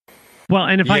 Well,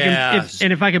 and if I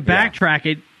can backtrack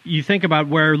it, you think about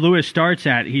where Lewis starts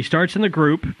at. He starts in the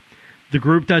group. The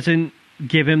group doesn't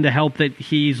give him the help that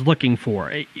he's looking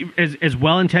for. As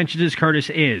well intentioned as Curtis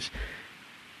is,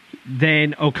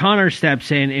 then O'Connor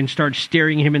steps in and starts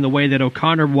steering him in the way that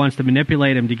O'Connor wants to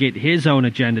manipulate him to get his own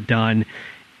agenda done.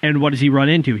 And what does he run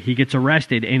into? He gets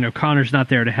arrested, and O'Connor's not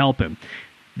there to help him.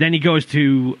 Then he goes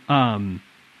to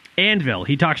Anvil.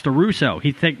 He talks to Russo.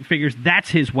 He figures that's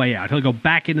his way out. He'll go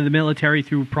back into the military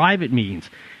through private means.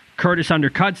 Curtis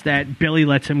undercuts that. Billy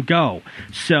lets him go.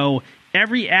 So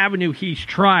every avenue he's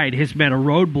tried has met a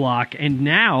roadblock, and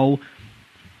now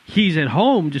he's at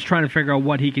home just trying to figure out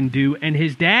what he can do, and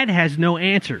his dad has no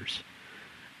answers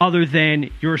other than,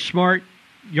 you're smart,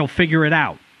 you'll figure it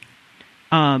out.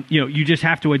 You just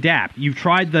have to adapt. You've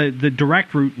tried the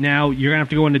direct route, now you're going to have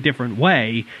to go in a different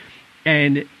way.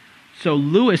 And so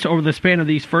Lewis, over the span of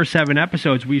these first 7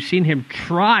 episodes, we've seen him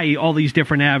try all these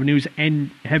different avenues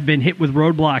and have been hit with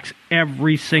roadblocks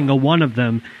every single one of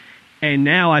them. And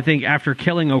now I think after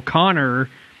killing O'Connor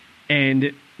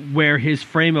and where his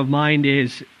frame of mind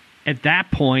is at that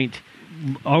point,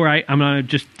 all right,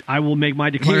 I will make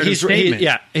my declarative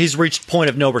statement. He's reached point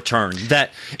of no return.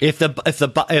 That if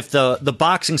the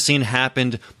boxing scene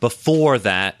happened before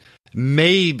that,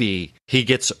 maybe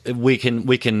we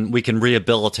can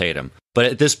rehabilitate him. But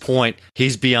at this point,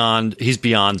 he's beyond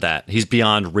that. He's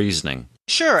beyond reasoning.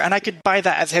 Sure, and I could buy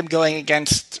that as him going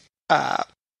against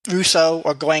Russo,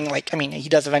 or going he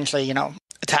does eventually,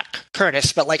 attack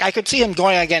Curtis, but I could see him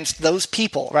going against those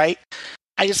people, right?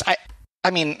 I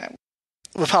mean,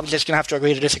 we're probably just going to have to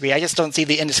agree to disagree. I just don't see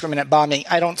the indiscriminate bombing.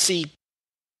 I don't see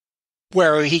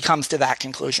where he comes to that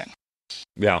conclusion.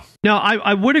 Yeah. No,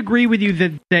 I would agree with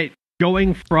you that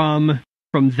going from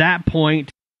that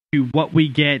point to what we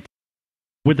get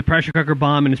with the pressure cooker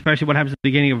bomb, and especially what happens at the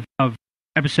beginning of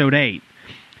episode 8,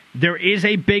 there is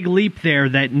a big leap there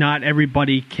that not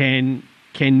everybody can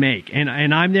can make.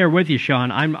 And I'm there with you,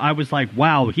 Sean. I was like,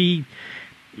 wow, he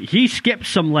skipped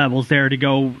some levels there to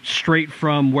go straight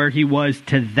from where he was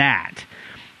to that.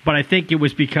 But I think it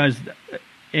was because,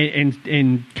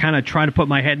 and kind of trying to put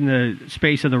my head in the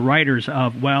space of the writers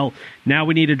of, well, now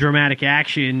we need a dramatic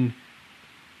action.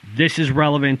 This is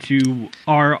relevant to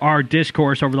our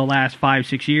discourse over the last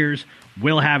 5-6 years.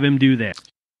 We'll have him do this.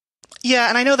 Yeah,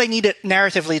 and I know they need it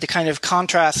narratively to kind of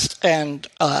contrast and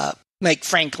make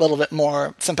Frank a little bit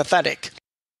more sympathetic,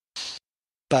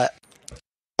 but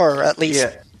or at least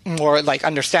more like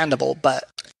understandable. But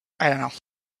I don't know.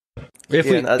 I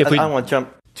don't want to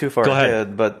jump too far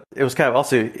ahead, but it was kind of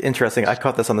also interesting. I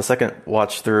caught this on the second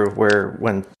watch through, where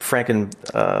when Frank and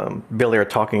Billy are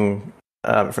talking,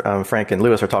 Frank and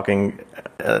Lewis are talking,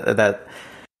 that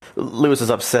Lewis is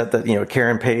upset that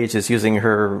Karen Page is using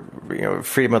her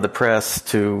freedom of the press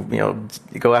to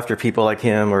go after people like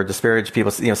him or disparage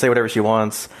people, say whatever she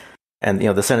wants, and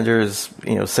the senator's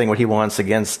saying what he wants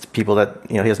against people that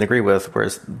he doesn't agree with,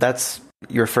 whereas that's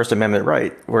your First Amendment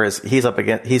right, whereas he's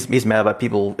mad about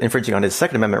people infringing on his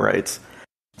Second Amendment rights.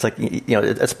 It's like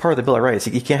it's part of the Bill of Rights.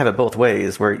 You can't have it both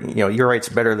ways, where your right's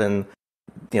better than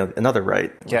another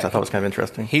right, which I thought was kind of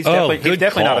interesting. He's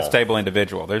definitely not a stable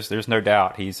individual. There's no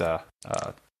doubt he's not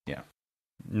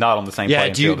on the same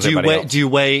playing field as everybody else. Do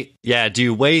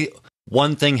you weigh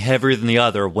one thing heavier than the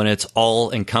other when it's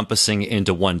all encompassing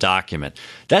into one document?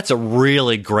 That's a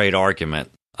really great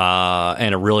argument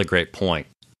and a really great point.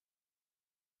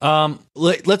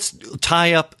 Let's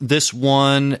tie up this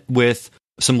one with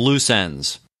some loose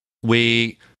ends.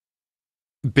 Billy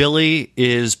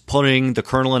is putting the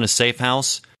colonel in a safe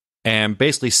house and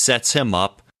basically sets him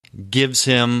up, gives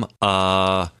him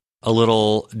a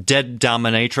little dead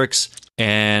dominatrix,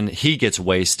 and he gets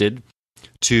wasted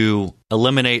to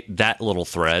eliminate that little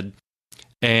thread.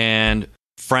 And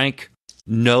Frank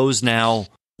knows now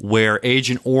where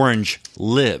Agent Orange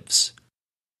lives.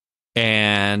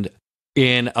 And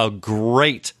in a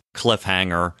great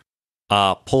cliffhanger,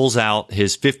 pulls out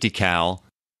his 50 cal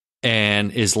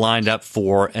and is lined up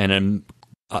for beyond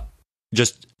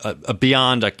a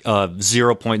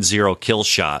 0.0 kill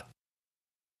shot.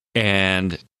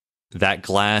 And that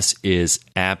glass is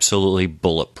absolutely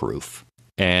bulletproof.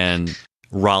 And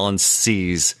Rollins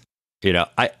sees,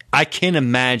 I can't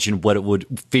imagine what it would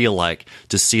feel like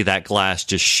to see that glass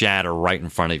just shatter right in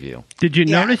front of you. Did you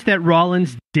notice that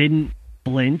Rollins didn't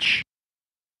flinch?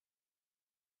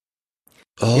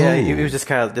 Oh. Yeah, he was just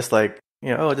kind of just like,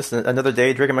 just another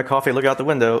day drinking my coffee, look out the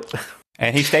window.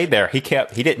 And he stayed there. He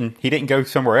didn't go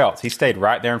somewhere else. He stayed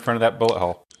right there in front of that bullet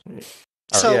hole. And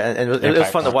it was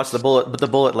fun to watch the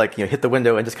bullet like hit the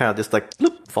window and just kind of just like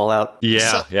bloop, fall out.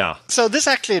 Yeah. So this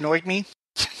actually annoyed me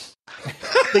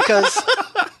because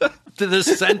to the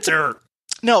center.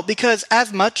 No, because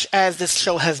as much as this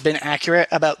show has been accurate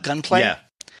about gunplay,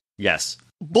 yes,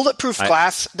 bulletproof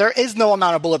glass. There is no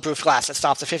amount of bulletproof glass that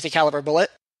stops a 50 caliber bullet.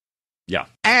 Yeah.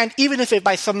 And even if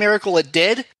by some miracle it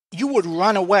did, you would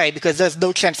run away because there's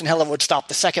no chance in hell it would stop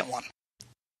the second one.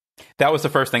 That was the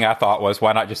first thing I thought was,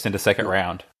 why not just send a second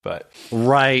round? But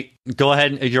right. Go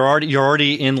ahead. You're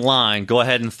already in line. Go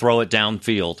ahead and throw it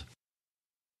downfield.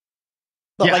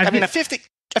 But a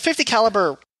 50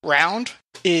 caliber round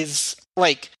is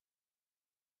like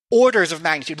orders of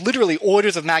magnitude, literally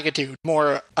orders of magnitude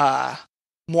more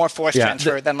force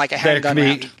transfer than like a handgun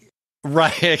round.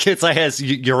 Right, it has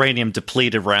uranium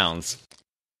depleted rounds.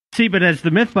 See, but as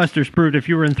the Mythbusters proved, if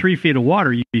you were in 3 feet of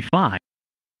water, you'd be fine.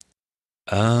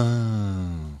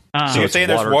 Oh, so you're saying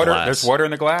there's water? There's water in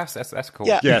the glass? That's cool.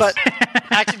 Yeah, yes. But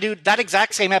actually, dude, that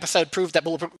exact same episode proved that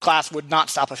bulletproof glass would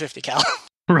not stop a 50 cal.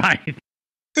 Right.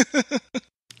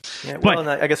 Yeah, well, and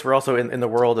I guess we're also in the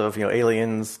world of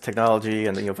aliens, technology,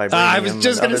 and vibranium. I was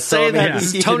just going to say that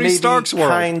this is Tony Stark's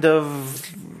world. Kind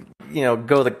of.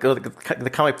 Go the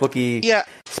comic booky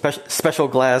special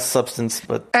glass substance,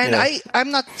 but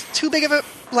I'm not too big of a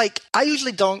I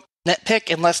usually don't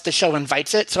nitpick unless the show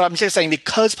invites it. So I'm just saying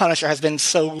because Punisher has been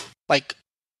so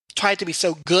tried to be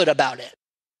so good about it.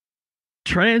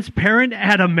 Transparent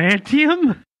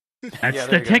adamantium? That's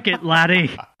the ticket,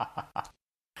 laddie.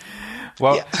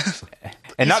 Well,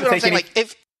 and not to take any...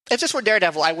 if this were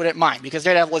Daredevil, I wouldn't mind because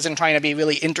Daredevil isn't trying to be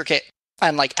really intricate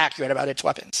and accurate about its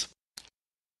weapons.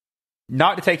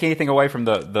 Not to take anything away from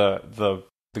the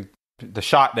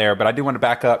shot there, but I do want to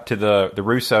back up to the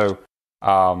Russo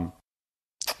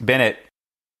Bennett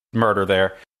murder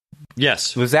there.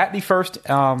 Yes, was that the first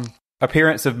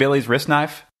appearance of Billy's wrist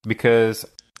knife? Because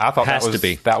I thought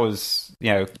that was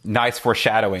nice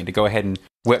foreshadowing to go ahead and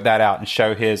whip that out and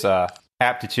show his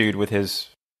aptitude with his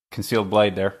concealed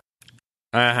blade there.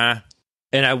 And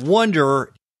I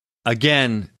wonder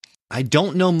again, I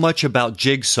don't know much about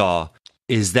Jigsaw.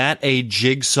 Is that a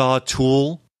Jigsaw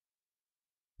tool?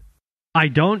 I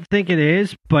don't think it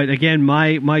is, but again,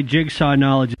 my Jigsaw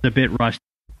knowledge is a bit rusty.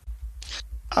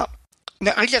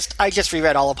 No, I just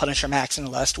reread all of Punisher Max in the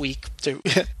last week to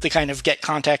to kind of get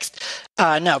context.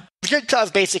 No, Jigsaw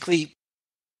is basically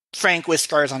Frank with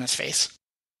scars on his face.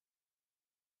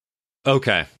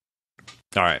 Okay,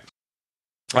 all right.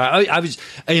 I was,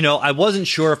 I wasn't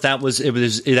sure if that was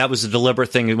a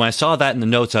deliberate thing. When I saw that in the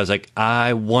notes, I was like,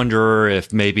 I wonder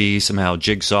if maybe somehow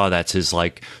Jigsaw, that's his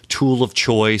like tool of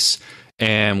choice.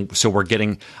 And so we're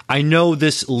getting, I know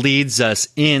this leads us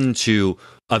into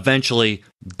eventually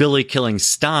Billy killing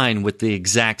Stein with the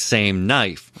exact same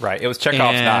knife. Right. It was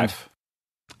Chekhov's knife.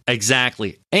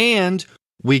 Exactly. And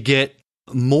we get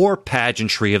more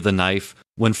pageantry of the knife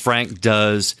when Frank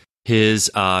does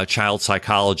his child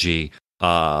psychology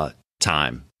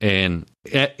time in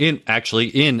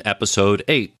episode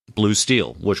 8, Blue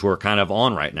Steel, which we're kind of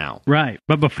on right now. Right.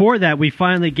 But before that, we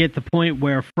finally get the point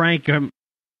where Frank,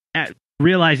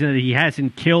 realizing that he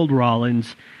hasn't killed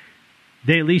Rollins,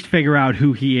 they at least figure out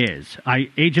who he is.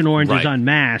 Agent Orange is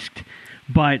unmasked,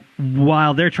 but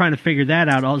while they're trying to figure that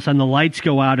out, all of a sudden the lights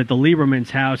go out at the Lieberman's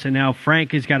house, and now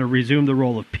Frank has got to resume the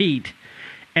role of Pete.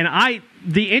 And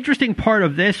the interesting part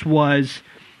of this was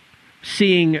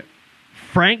seeing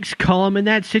Frank's calm in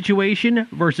that situation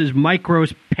versus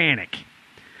Micro's panic.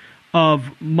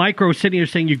 Of Micro sitting there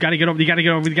saying, "You got to get over,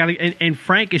 and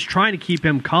Frank is trying to keep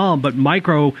him calm, but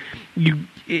Micro,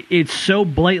 it's so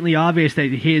blatantly obvious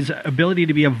that his ability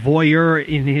to be a voyeur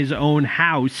in his own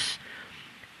house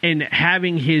and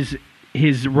having his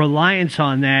reliance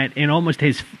on that and almost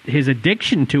his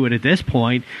addiction to it at this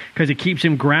point, because it keeps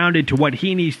him grounded to what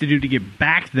he needs to do to get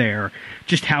back there,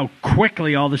 just how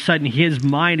quickly all of a sudden his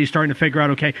mind is starting to figure out,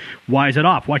 okay, why is it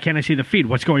off? Why can't I see the feed?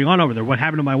 What's going on over there? What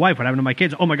happened to my wife? What happened to my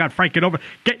kids? Oh my God, Frank, get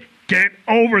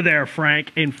over there,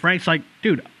 Frank. And Frank's like,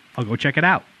 dude, I'll go check it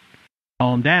out.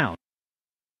 Calm down.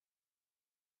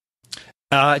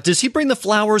 Does he bring the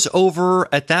flowers over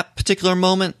at that particular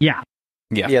moment? Yeah.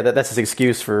 Yeah, that's his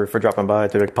excuse for dropping by,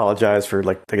 to apologize for,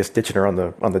 like, I guess, ditching her on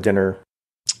the dinner.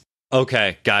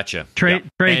 Okay, gotcha.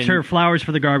 Trades her flowers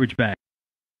for the garbage bag.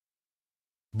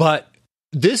 But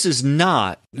this is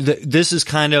not. This is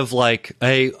kind of like,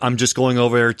 hey, I'm just going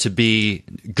over there to be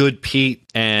good Pete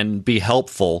and be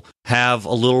helpful. Have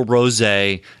a little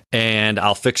rosé, and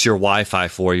I'll fix your Wi-Fi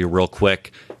for you real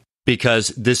quick, because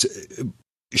this.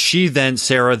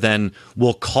 Sarah then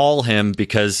will call him,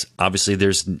 because obviously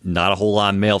there's not a whole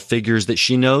lot of male figures that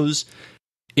she knows,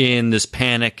 in this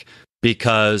panic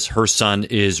because her son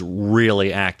is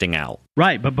really acting out.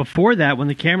 Right, but before that, when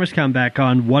the cameras come back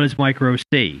on, what does Micro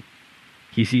see?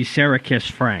 He sees Sarah kiss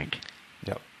Frank.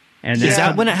 Yep. And is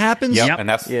that when it happens? Yep. And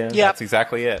that's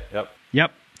exactly it.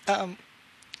 Yep.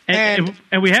 And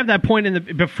we have that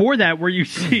point before that where you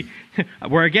see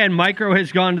where again Micro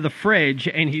has gone to the fridge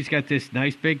and he's got this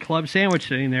nice big club sandwich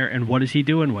sitting there, and what is he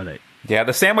doing with it? Yeah,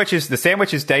 the sandwich is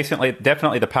definitely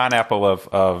the pineapple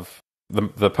of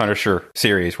the Punisher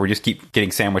series, where you just keep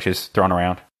getting sandwiches thrown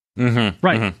around. Mm-hmm.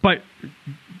 Right,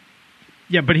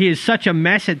 mm-hmm. but he is such a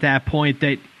mess at that point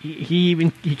that he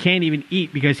can't even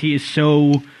eat because he is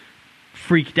so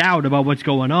freaked out about what's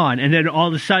going on. And then all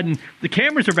of a sudden the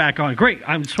cameras are back on. Great.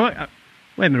 Wait a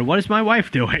minute, what is my wife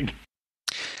doing?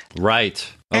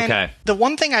 Right. Okay. And the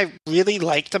one thing I really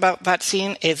liked about that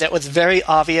scene is it was very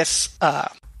obvious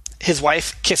his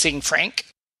wife kissing Frank.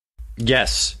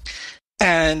 Yes.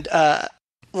 And and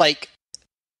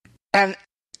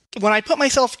when I put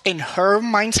myself in her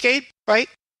mindscape, right?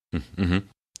 Mm-hmm.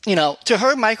 To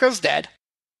her, Micro's dead.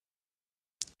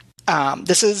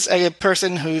 This is a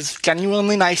person who's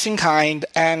genuinely nice and kind,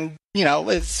 and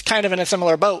is kind of in a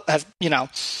similar boat as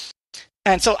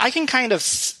and so I can kind of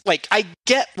I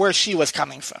get where she was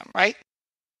coming from, right?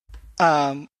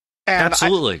 And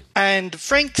absolutely. And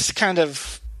Frank's kind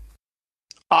of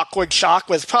awkward shock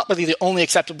was probably the only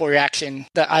acceptable reaction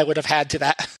that I would have had to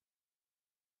that.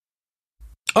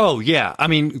 Oh, yeah. I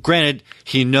mean, granted,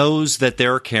 he knows that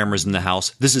there are cameras in the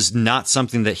house. This is not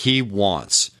something that he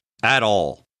wants at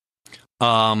all.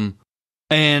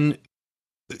 And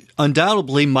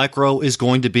undoubtedly, Micro is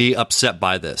going to be upset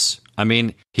by this. I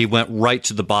mean, he went right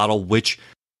to the bottle, which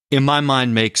in my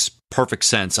mind makes perfect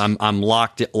sense. I'm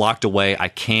locked away. I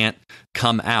can't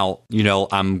come out.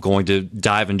 I'm going to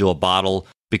dive into a bottle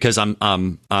because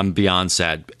I'm beyond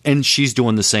sad. And she's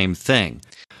doing the same thing.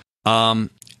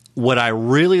 What I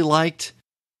really liked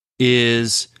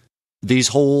is these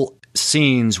whole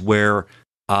scenes where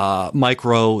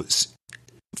Micro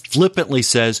flippantly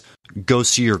says, "Go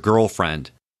see your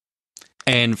girlfriend,"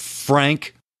 and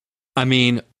Frank I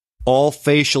mean, all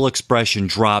facial expression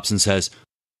drops and says,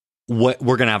 "What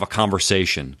we're going to have a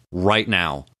conversation right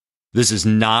now. This is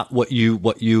not what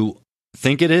you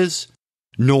think it is,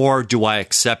 nor do I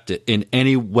accept it in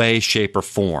any way, shape, or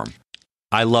form.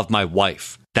 I love my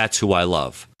wife. That's who I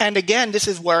love." And again, this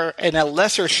is where in a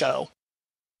lesser show,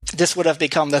 this would have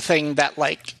become the thing that,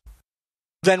 like,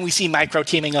 then we see Micro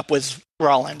teaming up with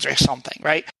Rollins or something,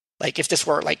 right? Like, if this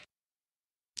were like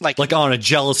on a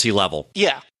jealousy level.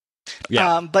 Yeah.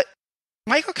 Yeah. But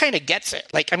Micro kind of gets it.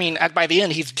 Like, I mean, by the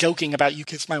end, he's joking about "you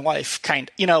kiss my wife,"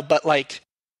 but like,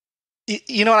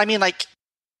 you know what I mean? Like,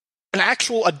 an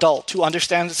actual adult who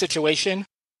understands the situation.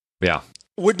 Yeah.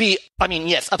 Would be, I mean,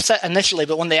 yes, upset initially,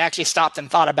 but when they actually stopped and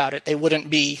thought about it, they wouldn't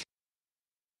be,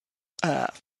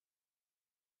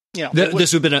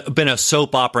 this would have been a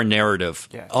soap opera narrative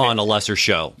on a lesser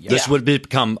show. Yeah. This would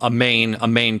become a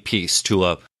main piece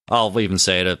to I'll even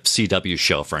say it, a CW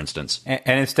show, for instance.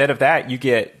 And instead of that, you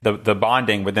get the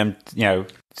bonding with them,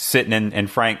 sitting in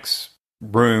Frank's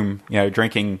room,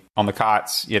 drinking on the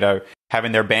cots,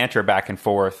 having their banter back and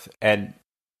forth. And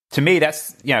to me,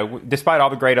 that's, despite all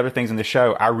the great other things in the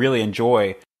show, I really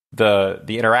enjoy the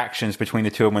interactions between the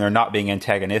two of them when they're not being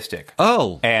antagonistic.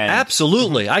 Oh, and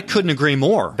absolutely. I couldn't agree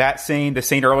more. That scene, the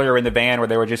scene earlier in the van where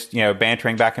they were just,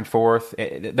 bantering back and forth,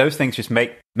 those things just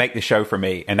make the show for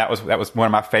me. And that was one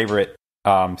of my favorite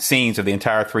scenes of the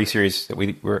entire three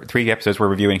episodes we're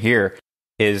reviewing here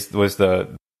was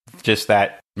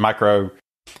that Micro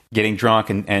getting drunk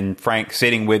and Frank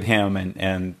sitting with him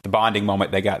and the bonding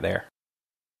moment they got there.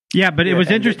 Yeah, but it was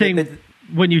interesting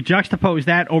when you juxtapose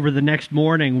that over the next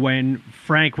morning when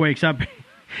Frank wakes up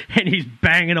and he's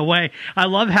banging away. I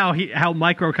love how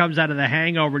Micro comes out of the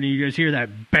hangover and you just hear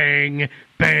that bang,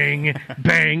 bang,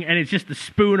 bang, and it's just the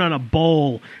spoon on a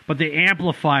bowl, but they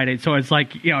amplified it, so it's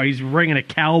like, he's ringing a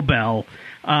cowbell.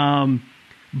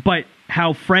 But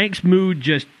how Frank's mood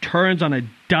just turns on a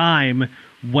dime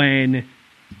when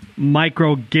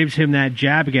Micro gives him that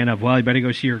jab again of, well, you better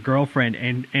go see your girlfriend,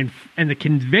 and the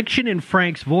conviction in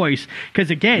Frank's voice, because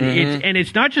again,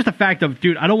 it's not just the fact of,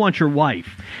 dude, I don't want your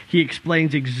wife. He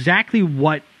explains exactly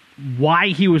why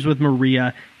he was with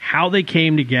Maria, how they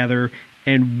came together,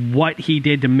 and what he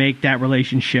did to make that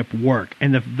relationship work,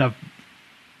 and the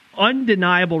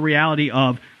undeniable reality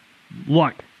of,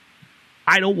 look,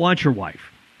 I don't want your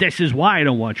wife. This is why I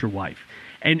don't want your wife.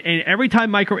 And every time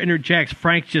Micro interjects,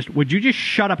 Frank's just, would you just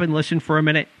shut up and listen for a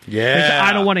minute? Yeah.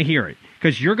 I don't want to hear it.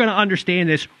 Because you're going to understand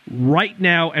this right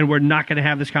now, and we're not going to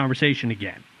have this conversation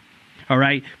again. All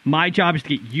right? My job is to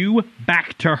get you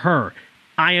back to her.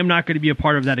 I am not going to be a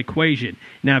part of that equation.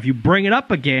 Now, if you bring it up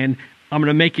again, I'm going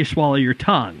to make you swallow your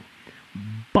tongue.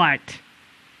 But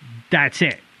that's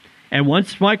it. And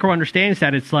once Micro understands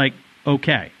that, it's like,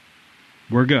 okay,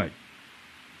 we're good.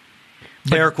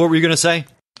 Eric, what were you going to say?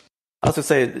 I was going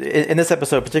to say, in this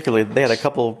episode particularly, they had a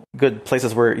couple good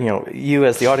places where, you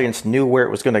as the audience knew where it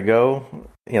was going to go.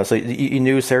 So you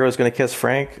knew Sarah was going to kiss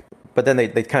Frank, but then they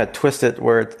kind of twist it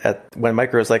where when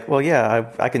Micro was like, well,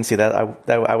 yeah, I can see that.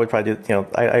 I would probably do,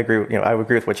 I agree, I would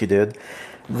agree with what you did.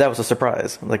 That was a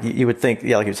surprise. Like you would think,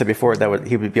 like you said before,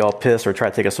 he would be all pissed or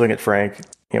try to take a swing at Frank,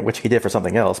 which he did for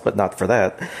something else, but not for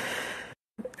that.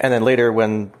 And then later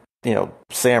when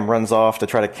Sam runs off to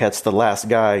try to catch the last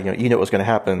guy, you know what was going to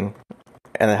happen.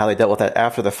 And then how they dealt with that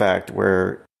after the fact,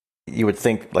 where you would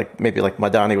think maybe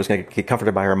Madani was going to get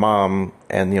comforted by her mom,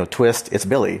 and twist, it's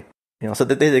Billy. So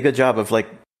they did a good job of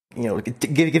giving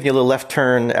you a little left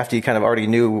turn after you kind of already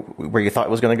knew where you thought it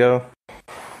was going to go.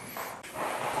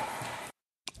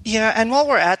 Yeah, and while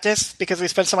we're at this, because we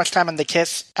spent so much time on the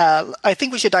kiss, I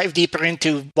think we should dive deeper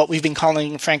into what we've been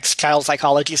calling Frank's child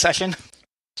psychology session.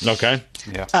 Okay.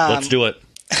 Yeah. Let's do it.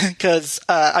 Because,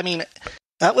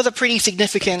 that was a pretty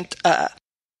significant...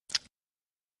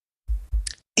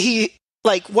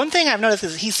 one thing I've noticed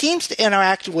is he seems to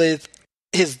interact with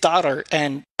his daughter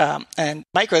and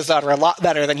Micro's daughter a lot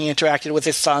better than he interacted with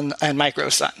his son and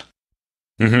Micro's son.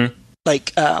 Mm-hmm.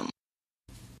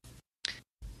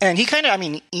 And he kind of,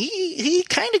 he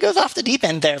kind of goes off the deep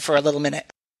end there for a little minute.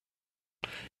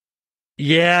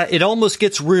 Yeah, it almost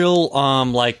gets real.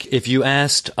 If you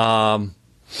asked,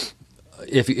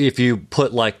 if you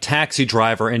put Taxi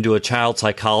Driver into a child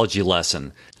psychology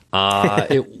lesson,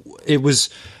 it was,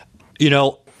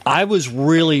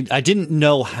 I didn't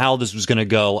know how this was going to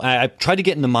go. I tried to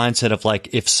get in the mindset of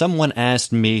if someone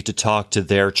asked me to talk to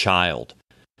their child,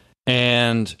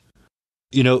 and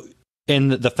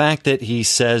and the fact that he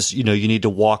says, you need to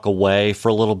walk away for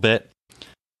a little bit,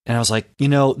 and I was like,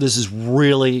 this is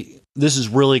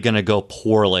really going to go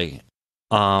poorly,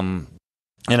 and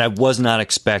I was not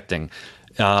expecting.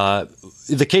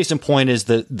 The case in point is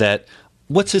that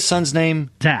what's his son's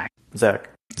name? Zach.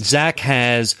 Zach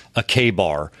has a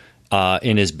K-bar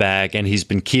in his bag, and he's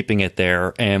been keeping it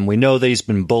there. And we know that he's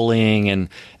been bullying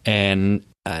and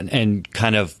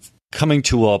kind of coming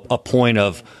to a point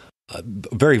of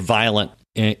very violent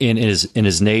in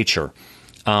his nature.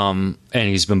 And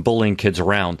he's been bullying kids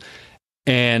around.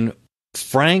 And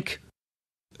Frank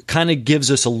kind of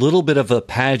gives us a little bit of a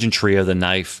pageantry of the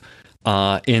knife,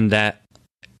 in that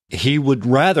he would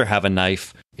rather have a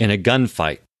knife in a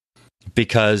gunfight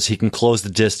because he can close the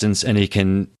distance and he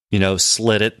can,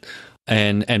 slit it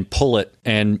and pull it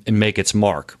and make its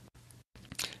mark.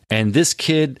 And this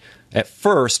kid, at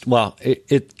first,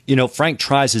 Frank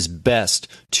tries his best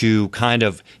to kind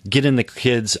of get in the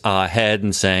kid's head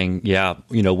and saying, yeah,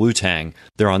 Wu-Tang,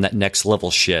 they're on that next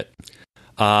level shit.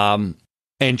 And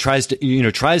tries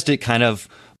to kind of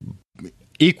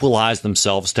equalize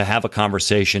themselves to have a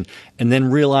conversation, and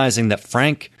then realizing that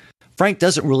Frank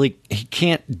he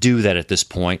can't do that at this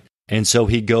point. And so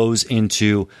he goes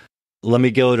into, let me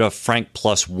go to Frank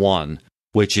 +1,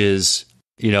 which is,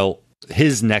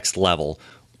 his next level,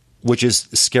 which is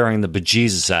scaring the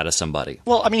bejesus out of somebody.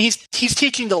 Well, I mean, he's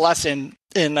teaching the lesson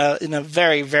in a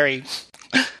very, very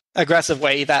aggressive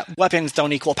way that weapons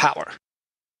don't equal power.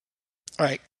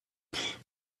 Right.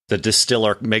 The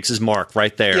distiller makes his mark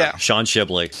right there. Yeah. Sean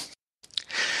Shibley.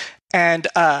 And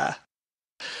that's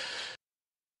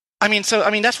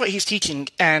what he's teaching.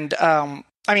 And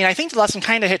I think the lesson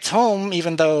kind of hits home,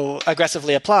 even though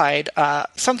aggressively applied.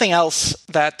 Something else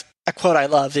that a quote I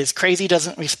love is, "Crazy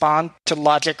doesn't respond to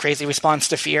logic, crazy responds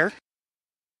to fear."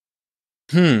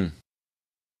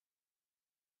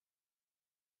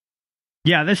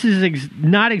 Yeah, this is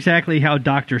not exactly how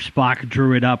Dr. Spock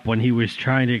drew it up when he was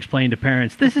trying to explain to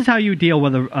parents, this is how you deal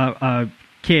with a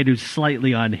kid who's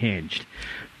slightly unhinged.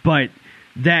 But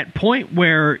that point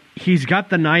where he's got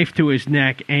the knife to his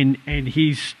neck and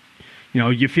he's,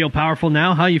 you feel powerful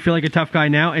now? Huh? You feel like a tough guy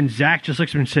now? And Zach just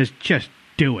looks at him and says, just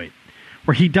do it.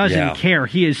 Where he doesn't care.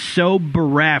 He is so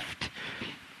bereft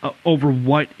over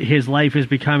what his life has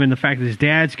become and the fact that his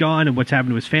dad's gone and what's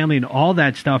happened to his family and all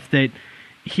that stuff that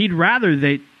he'd rather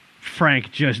that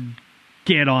Frank just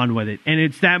get on with it. And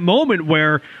it's that moment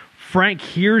where Frank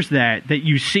hears that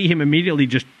you see him immediately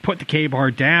just put the K-bar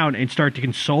down and start to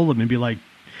console him and be like,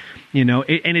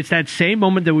 and it's that same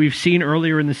moment that we've seen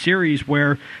earlier in the series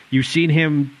where you've seen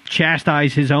him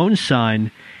chastise his own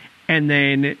son and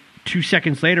then 2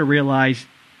 seconds later realize,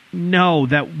 no,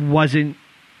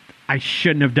 I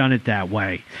shouldn't have done it that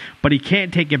way. But he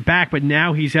can't take it back. But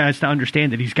now he has to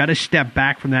understand that he's got to step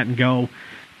back from that and go,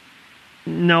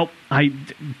 nope,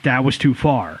 that was too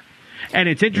far. And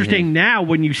it's interesting now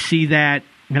when you see that,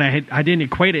 and I didn't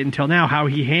equate it until now, how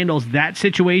he handles that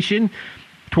situation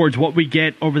towards what we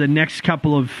get over the next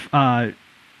couple of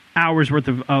hours worth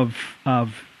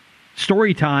of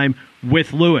story time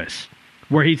with Lewis,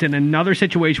 where he's in another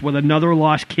situation with another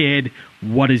lost kid.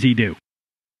 What does he do?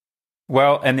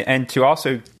 Well, and to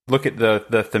also look at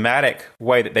the thematic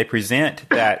way that they present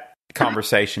that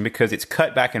conversation, because it's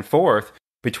cut back and forth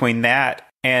between that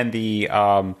and the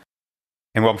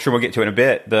and I'm sure we'll get to it in a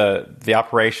bit, the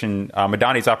operation,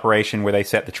 Madani's operation where they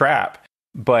set the trap.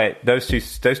 But those two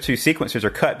sequences are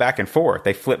cut back and forth.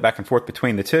 They flip back and forth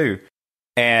between the two.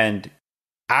 And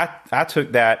I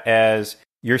took that as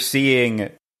you're seeing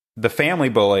the family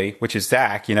bully, which is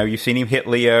Zach. You've seen him hit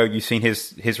Leo. You've seen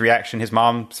his reaction. His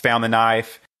mom's found the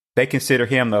knife. They consider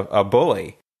him a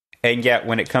bully. And yet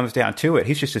when it comes down to it,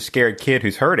 he's just a scared kid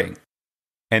who's hurting.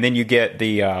 And then you get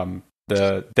the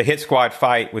hit squad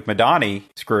fight with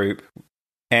Madani's group,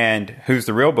 and who's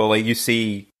the real bully. You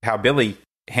see how Billy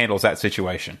handles that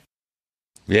situation.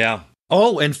 Yeah.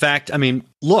 Oh, in fact,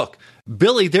 look,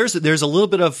 Billy, there's a little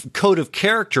bit of code of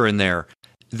character in there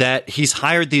that he's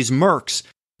hired these mercs,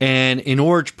 and in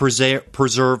order to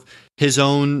preserve his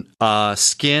own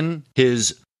skin,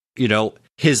 his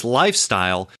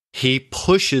lifestyle, he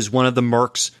pushes one of the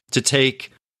mercs to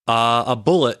take a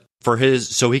bullet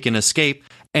so he can escape,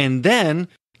 and then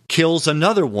kills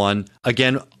another one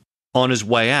again on his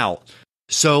way out.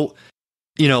 So,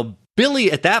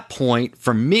 Billy at that point,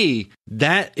 for me,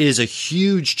 that is a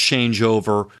huge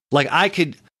changeover. Like I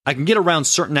can get around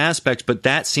certain aspects, but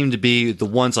that seemed to be the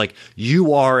ones like,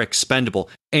 you are expendable.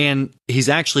 And he's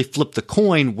actually flipped the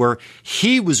coin where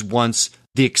he was once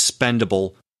the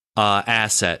expendable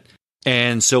asset.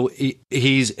 And so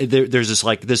there's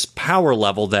this power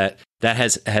level that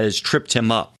has tripped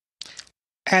him up.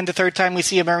 And the third time we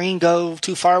see a Marine go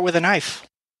too far with a knife.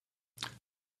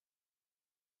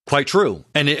 Quite true.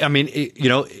 And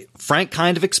Frank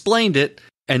kind of explained it,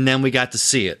 and then we got to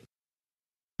see it.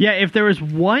 Yeah, if there was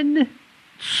one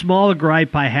small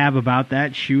gripe I have about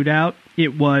that shootout,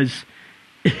 it was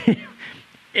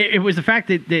it was the fact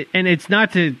that, and it's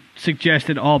not to suggest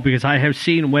at all, because I have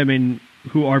seen women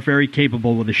who are very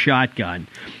capable with a shotgun.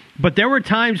 But there were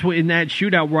times in that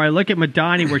shootout where I look at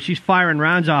Madani where she's firing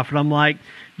rounds off, and I'm like,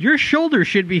 your shoulder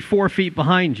should be 4 feet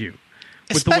behind you.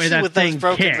 Especially with those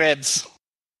broken ribs.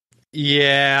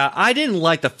 Yeah, I didn't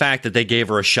like the fact that they gave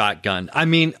her a shotgun. I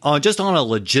mean, just on a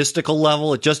logistical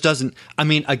level, it just doesn't... I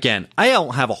mean, again, I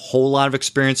don't have a whole lot of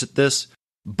experience at this,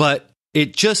 but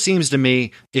it just seems to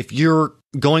me, if you're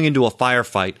going into a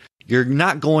firefight, you're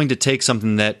not going to take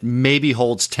something that maybe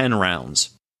holds 10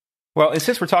 rounds. Well, and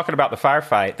since we're talking about the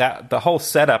firefight, that the whole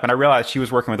setup, and I realized she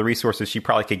was working with the resources she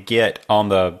probably could get on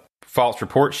the false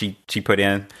report she put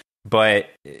in, but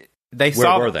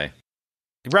Where were they?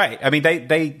 Right. I mean,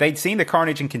 they'd seen the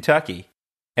carnage in Kentucky,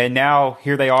 and now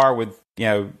here they are with,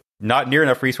 not near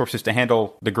enough resources to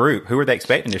handle the group. Who are they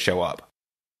expecting to show up?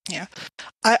 Yeah.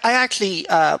 I actually,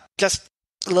 just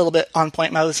a little bit on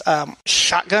point, Mose,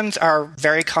 shotguns are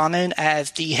very common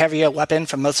as the heavier weapon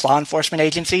for most law enforcement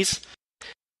agencies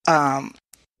that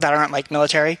aren't like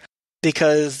military,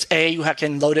 because A, you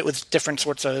can load it with different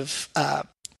sorts of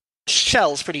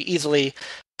shells pretty easily,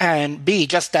 and B,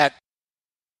 just that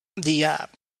the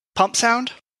pump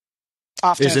sound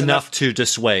often is enough to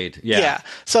dissuade. Yeah.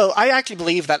 So I actually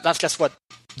believe that that's just what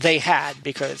they had,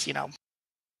 because,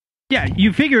 Yeah,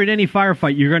 you figure in any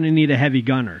firefight you're going to need a heavy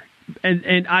gunner.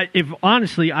 And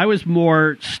honestly, I was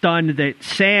more stunned that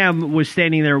Sam was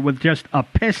standing there with just a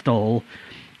pistol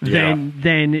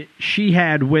than she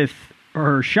had with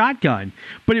her shotgun.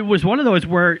 But it was one of those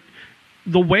where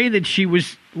the way that she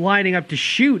was lining up to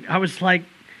shoot, I was like,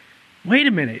 wait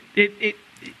a minute.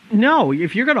 No,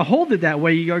 if you're going to hold it that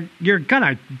way, you're going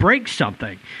to break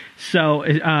something. So,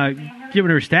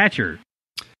 given her stature.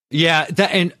 Yeah,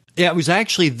 it was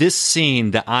actually this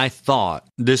scene that I thought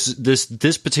this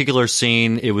particular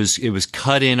scene. It was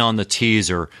cut in on the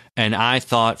teaser, and I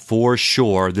thought for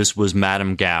sure this was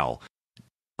Madame Gao.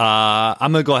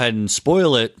 I'm going to go ahead and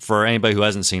spoil it for anybody who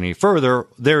hasn't seen any further.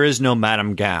 There is no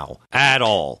Madame Gao at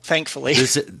all. Thankfully.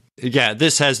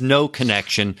 This has no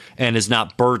connection and is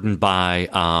not burdened by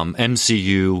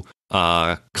MCU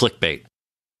clickbait.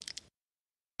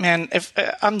 Man, if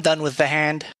I'm done with the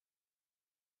hand.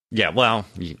 Yeah, well,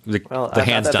 the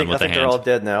hand's done with the hand. I think they're all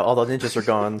dead now. All the ninjas are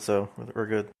gone, so we're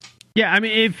good. Yeah, I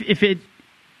mean,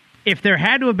 if there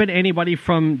had to have been anybody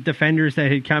from Defenders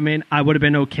that had come in, I would have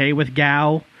been okay with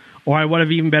Gao, or I would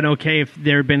have even been okay if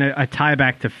there had been a tie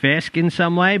back to Fisk in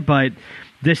some way, but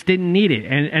this didn't need it.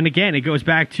 And again, it goes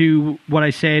back to what I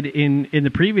said in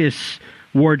the previous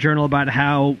War Journal about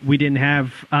how we didn't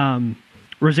have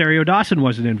Rosario Dawson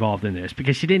wasn't involved in this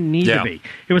because she didn't need to be.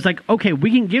 It was like, okay,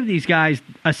 we can give these guys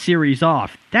a series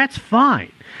off. That's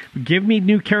fine. Give me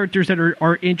new characters that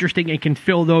are interesting and can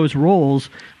fill those roles,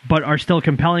 but are still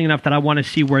compelling enough that I want to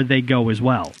see where they go as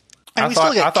well. I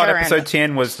thought episode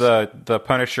 10 was the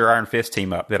Punisher Iron Fist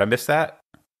team up. Did I miss that?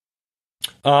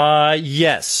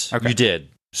 Yes, okay. You did.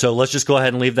 So let's just go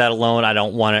ahead and leave that alone. I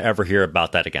don't want to ever hear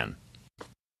about that again.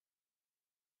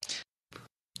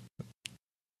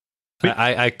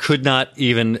 I could not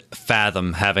even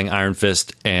fathom having Iron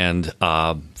Fist and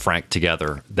Frank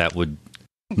together. That would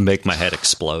make my head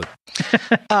explode.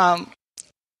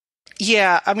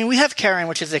 Yeah, I mean, we have Karen,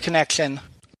 which is a connection.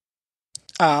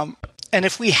 And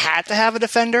if we had to have a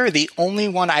defender, the only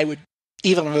one I would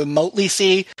even remotely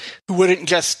see who wouldn't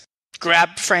just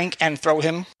grab Frank and throw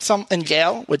him in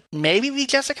jail would maybe be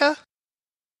Jessica.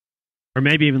 Or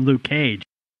maybe even Luke Cage.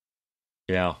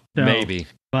 Yeah, so, maybe.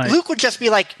 But Luke would just be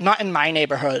like, not in my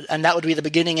neighborhood, and that would be the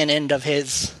beginning and end of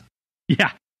his...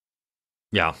 Yeah.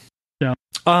 Yeah. So.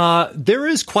 There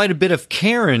is quite a bit of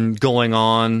Karen going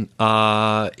on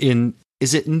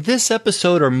is it in this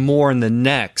episode or more in the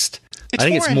next? I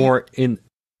think it's more in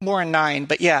 9,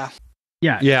 but yeah.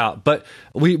 Yeah, but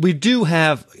we do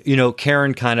have,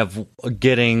 Karen kind of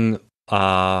getting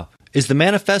is the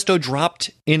manifesto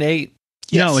dropped in 8?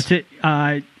 Yes.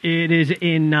 No, it is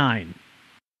in 9.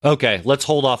 Okay, let's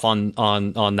hold off on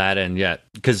that end yet,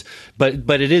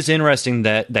 but it is interesting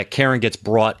that Karen gets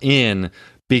brought in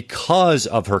because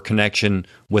of her connection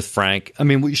with Frank. I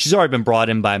mean, she's already been brought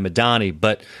in by Madani,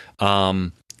 but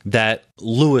that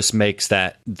Lewis makes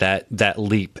that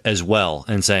leap as well,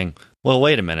 and saying, "Well,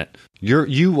 wait a minute,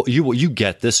 you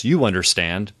get this, you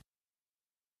understand."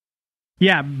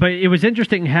 Yeah, but it was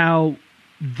interesting how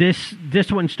this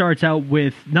one starts out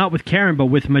with not with Karen, but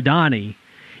with Madani.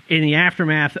 In the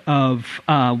aftermath of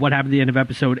what happened at the end of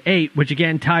episode 8, which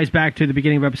again ties back to the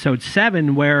beginning of episode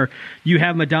 7, where you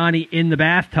have Madani in the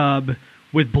bathtub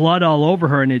with blood all over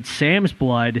her, and it's Sam's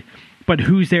blood, but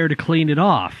who's there to clean it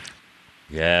off?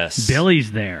 Yes.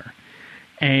 Billy's there.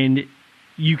 And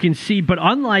you can see, but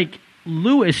unlike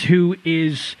Lewis, who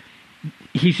is,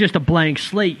 he's just a blank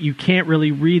slate, you can't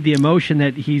really read the emotion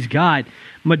that he's got.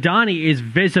 Madani is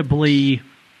visibly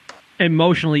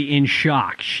emotionally in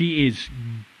shock. She is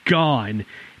gone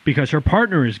because her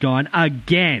partner is gone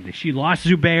again. She lost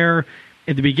Zubair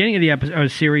at the beginning of the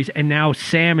episode series, and now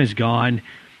Sam is gone,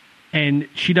 and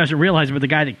she doesn't realize it, but the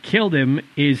guy that killed him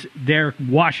is there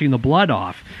washing the blood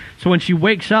off. So when she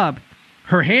wakes up,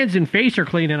 her hands and face are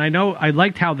clean, and I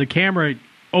liked how the camera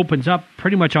opens up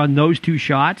pretty much on those two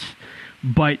shots,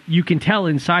 but you can tell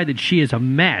inside that she is a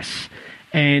mess,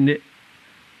 and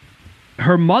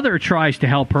her mother tries to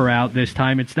help her out this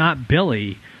time. It's not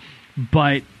Billy,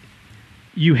 but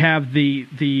you have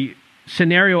the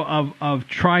scenario of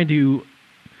trying to,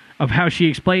 of how she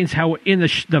explains how in the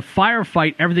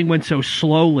firefight everything went so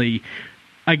slowly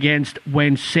against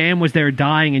when Sam was there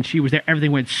dying and she was there,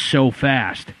 everything went so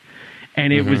fast.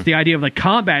 And it was the idea of the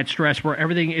combat stress where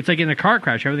everything, it's like in a car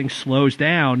crash, everything slows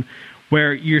down,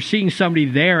 where you're seeing somebody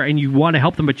there and you want to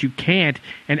help them, but you can't,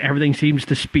 and everything seems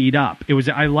to speed up.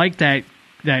 I like that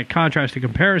contrast to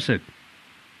comparison.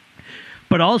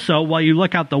 But also, while you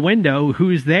look out the window,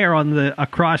 who's there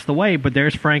across the way? But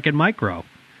there's Frank and Micro.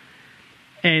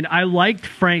 And I liked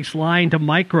Frank's line to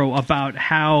Micro about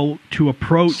how to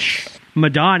approach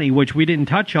Madani, which we didn't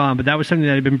touch on, but that was something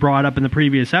that had been brought up in the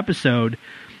previous episode,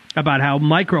 about how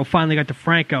Micro finally got to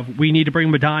Frank of, we need to bring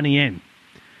Madani in.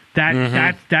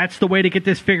 That's the way to get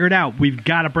this figured out. We've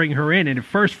got to bring her in. And at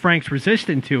first, Frank's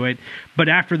resistant to it, but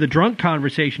after the drunk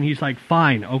conversation, he's like,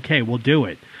 fine, okay, we'll do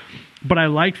it. But I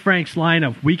liked Frank's line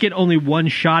of, we get only one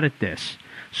shot at this,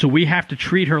 so we have to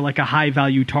treat her like a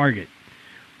high-value target,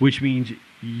 which means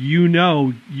you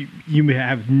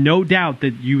have no doubt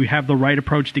that you have the right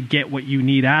approach to get what you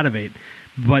need out of it.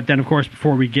 But then, of course,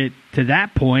 before we get to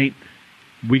that point,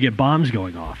 we get bombs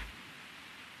going off.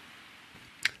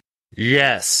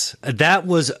 Yes, that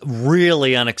was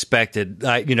really unexpected.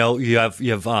 You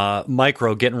have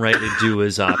Micro getting ready to do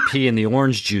his pee in the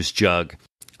orange juice jug.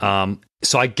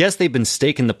 So I guess they've been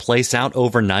staking the place out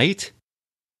overnight.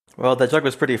 Well, that jug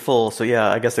was pretty full, so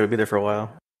yeah, I guess they would be there for a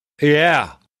while.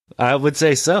 Yeah, I would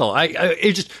say so.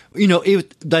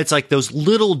 That's like those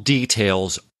little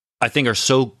details I think are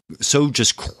so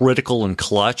just critical and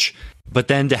clutch. But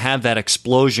then to have that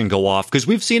explosion go off, because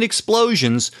we've seen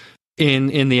explosions in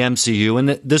the MCU, and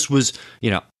this was,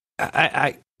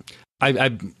 I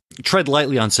tread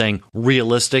lightly on saying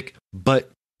realistic, but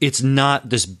it's not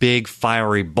this big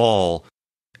fiery ball.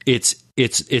 It's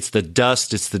the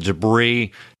dust, it's the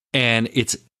debris, and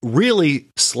it's really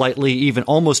slightly even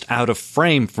almost out of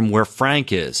frame from where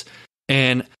Frank is.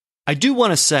 And I do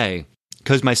want to say,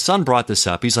 because my son brought this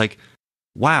up, he's like,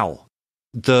 wow,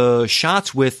 the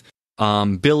shots with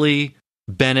Billy,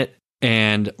 Bennett,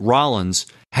 and Rollins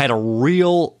had a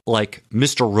real, like,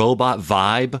 Mr. Robot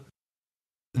vibe.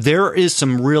 There is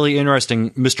some really interesting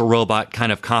Mr. Robot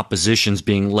kind of compositions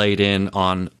being laid in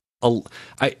on.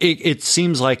 It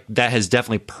seems like that has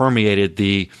definitely permeated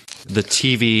the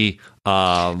TV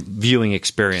viewing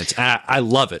experience. I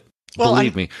love it. Well,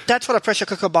 believe me. That's what a pressure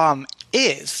cooker bomb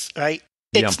is, right?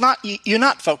 It's not, you're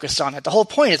not focused on it. The whole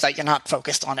point is that you're not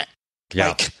focused on it. Yeah.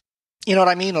 Like, you know what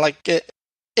I mean? Like,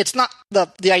 it's not,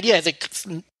 the idea is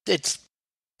it's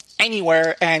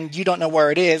anywhere and you don't know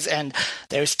where it is, and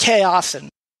there's chaos and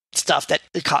stuff that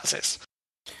it causes.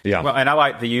 Yeah. Well, and I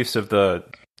like the use of the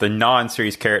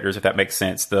non-series characters, if that makes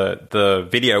sense. The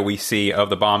video we see of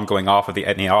the bomb going off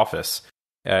in the office.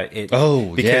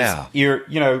 Because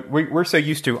we're so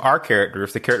used to our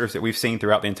characters, the characters that we've seen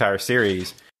throughout the entire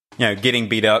series, getting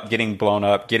beat up, getting blown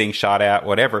up, getting shot at,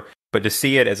 whatever. But to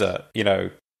see it as a,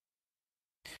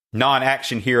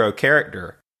 non-action hero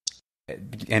character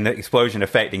and the explosion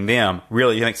affecting them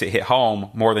really makes it hit home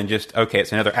more than just, okay,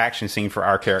 it's another action scene for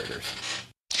our characters.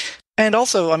 And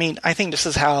also, I mean, I think this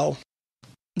is how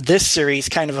this series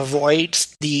kind of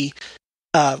avoids the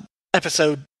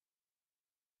episode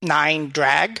 9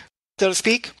 drag, so to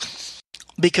speak,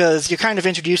 because you're kind of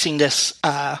introducing this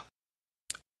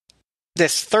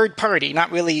this third party,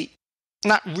 not really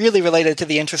related to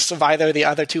the interests of either of the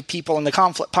other two people in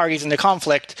the parties in the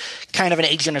conflict, kind of an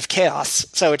agent of chaos.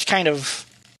 So it's kind of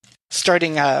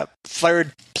starting a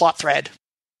third plot thread,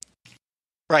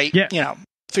 right? Yeah.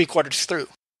 3/4 through.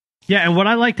 Yeah, and what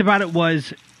I liked about it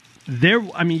was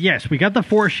yes, we got the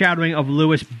foreshadowing of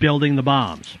Lewis building the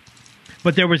bombs,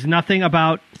 but there was nothing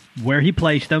about where he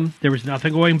placed them. There was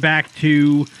nothing going back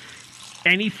to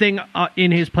anything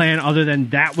in his plan other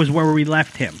than that was where we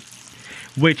left him,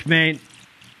 which meant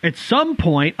At some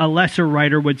point, a lesser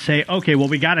writer would say, okay, well,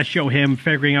 we got to show him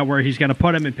figuring out where he's going to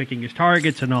put him and picking his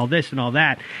targets and all this and all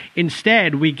that.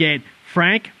 Instead, we get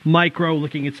Frank Micro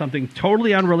looking at something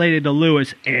totally unrelated to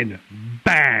Lewis, and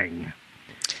bang.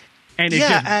 And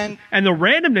and the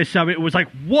randomness of it was like,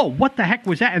 whoa, what the heck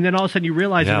was that? And then all of a sudden you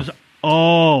realize it was,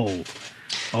 oh,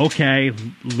 okay,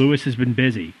 Lewis has been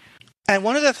busy. And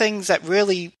one of the things that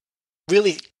really,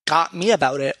 really got me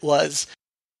about it was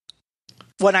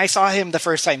when I saw him the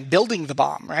first time building the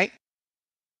bomb, right?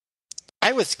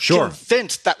 I was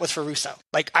convinced that was for Russo.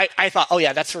 Like, I thought, oh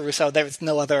yeah, that's for Russo. There was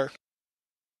no other,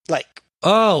 like...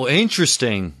 Oh,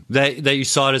 interesting. That you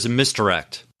saw it as a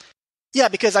misdirect. Yeah,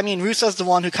 because, I mean, Russo's the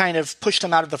one who kind of pushed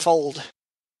him out of the fold.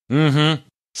 Mm-hmm.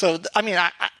 So, I mean,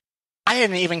 I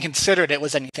hadn't even considered it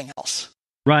was anything else.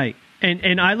 Right.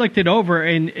 And I looked it over,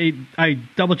 and I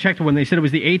double-checked when they said it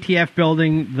was the ATF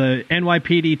building, the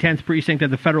NYPD 10th Precinct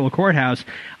at the federal courthouse.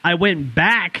 I went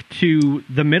back to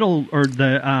the middle, or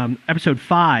the episode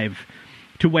 5,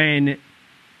 to when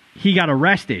he got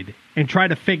arrested, and tried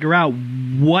to figure out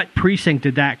what precinct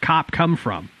did that cop come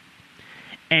from.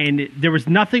 And there was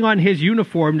nothing on his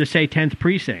uniform to say 10th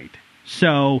Precinct.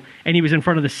 So, and he was in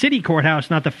front of the city courthouse,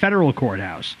 not the federal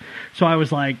courthouse. So I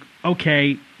was like,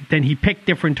 okay, then he picked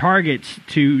different targets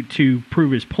to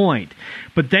prove his point.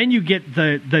 But then you get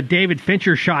the David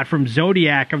Fincher shot from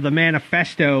Zodiac of the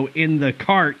manifesto in the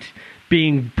cart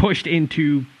being pushed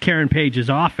into Karen Page's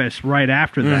office right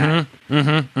after that.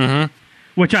 Mm-hmm. Mm-hmm.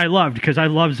 Which I loved, because I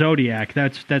love Zodiac.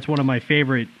 That's one of my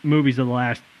favorite movies of the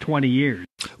last 20 years.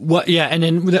 Well, yeah, and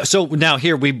then so now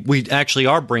here we actually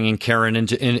are bringing Karen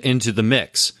into the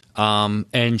mix,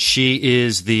 and she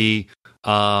is the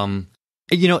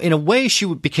in a way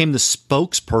she became the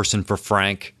spokesperson for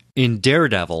Frank in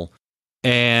Daredevil,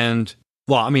 and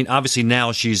well, I mean, obviously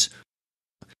now she's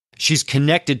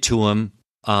connected to him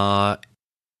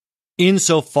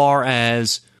insofar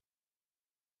as.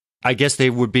 I guess they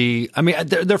would be. I mean,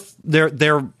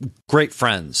 they're great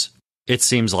friends. It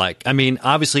seems like. I mean,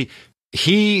 obviously,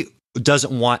 he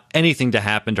doesn't want anything to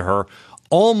happen to her.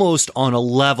 Almost on a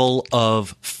level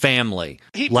of family.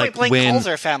 He like point blank calls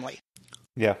her family.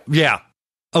 Yeah. Yeah.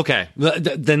 Okay.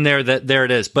 Then there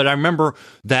it is. But I remember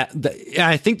that.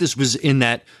 I think this was in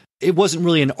that. It wasn't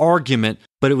really an argument,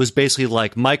 but it was basically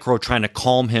like Micro trying to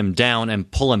calm him down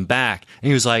and pull him back, and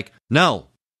he was like, "No.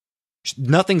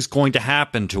 Nothing's going to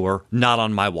happen to her, not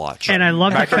on my watch." And I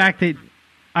love the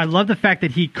fact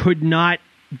that he could not.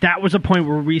 That was a point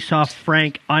where we saw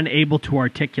Frank unable to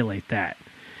articulate that.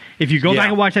 If you go back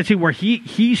and watch that scene where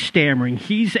he's stammering,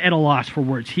 he's at a loss for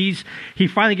words. He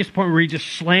finally gets to the point where he just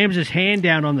slams his hand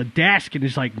down on the desk and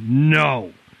is like,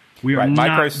 "No, we are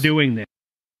not doing this."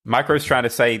 Micro's trying to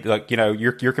say, like,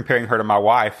 you're comparing her to my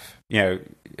wife.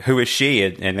 Who is she?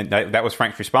 And that was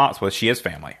Frank's response was, she is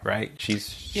family, right?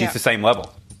 She's the same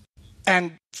level.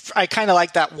 And I kind of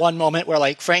like that one moment where,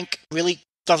 like, Frank really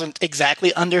doesn't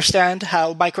exactly understand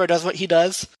how Micro does what he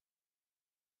does.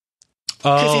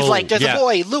 Because he's like, there's a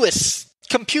boy, Lewis,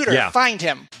 computer, find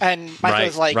him. And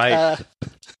Micro's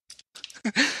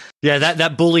Yeah,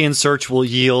 that Boolean search will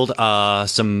yield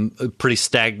some pretty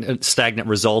stagnant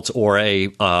results, or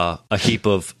a heap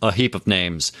of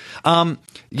names. One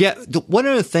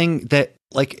other thing that,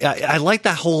 like, I like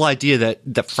that whole idea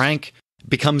that Frank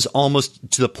becomes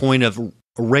almost to the point of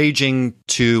raging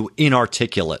to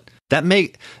inarticulate. That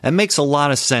makes a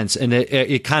lot of sense, and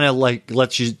it kind of like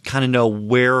lets you kind of know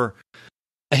where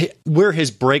his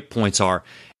break points are.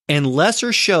 And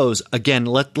lesser shows, again,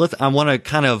 I want to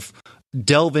kind of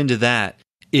delve into that,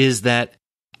 is that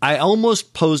I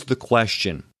almost posed the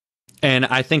question, and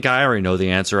I think I already know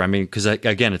the answer. I mean, because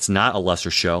again, it's not a lesser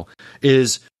show.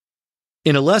 Is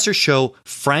in a lesser show,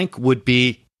 Frank would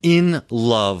be in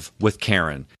love with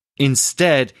Karen.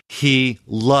 Instead, he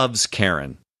loves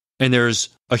Karen, and there's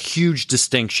a huge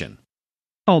distinction.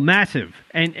 Oh, massive.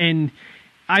 And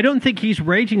I don't think he's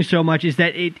raging so much is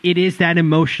that it is that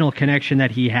emotional connection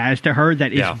that he has to her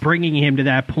that is bringing him to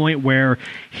that point where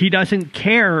he doesn't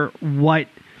care what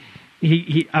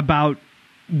he about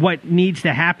what needs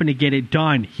to happen to get it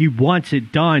done. He wants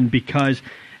it done because,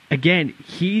 again,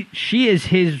 she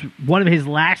is one of his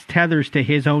last tethers to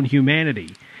his own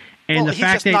humanity. And the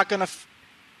fact that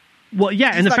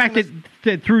and the fact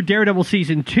that through Daredevil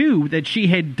season 2 that she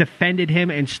had defended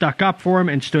him and stuck up for him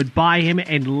and stood by him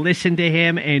and listened to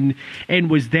him and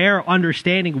was there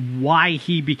understanding why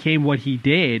he became what he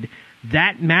did,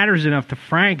 that matters enough to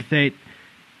Frank that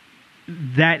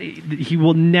he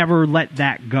will never let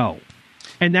that go.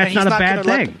 And that's not a bad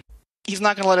thing. He's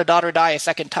not going to let a daughter die a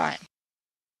second time.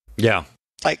 Yeah.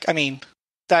 Like, I mean,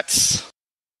 that's...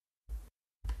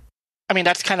 I mean,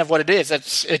 that's kind of what it is.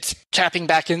 It's tapping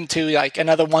back into like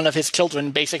another one of his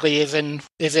children basically is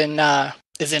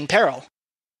in peril.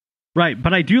 Right,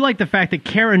 but I do like the fact that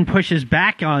Karen pushes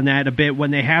back on that a bit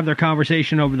when they have their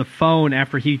conversation over the phone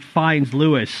after he finds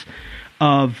Lewis,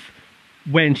 of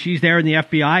when she's there and the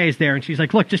FBI is there, and she's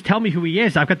like, look, just tell me who he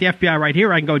is. I've got the FBI right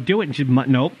here. I can go do it. And she's,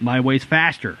 nope, my way's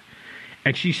faster.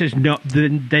 And she says, no,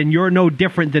 then you're no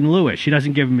different than Lewis. She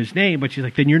doesn't give him his name, but she's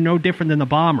like, then you're no different than the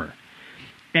bomber.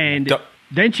 And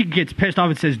then she gets pissed off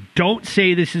and says, don't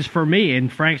say this is for me. And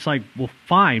Frank's like, well,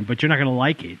 fine, but you're not going to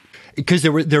like it. Because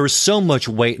there was so much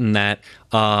weight in that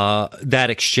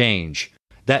exchange.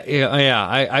 That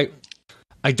I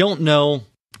don't know.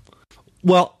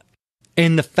 Well,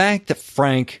 and the fact that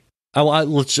Frank,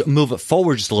 let's move it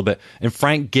forward just a little bit. And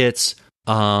Frank gets,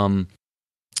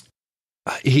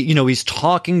 he's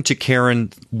talking to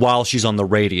Karen while she's on the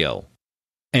radio,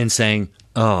 and saying,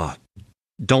 "Oh,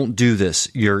 don't do this.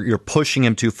 You're pushing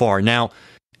him too far." Now,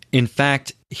 in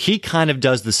fact, he kind of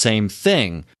does the same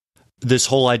thing. This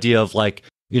whole idea of like,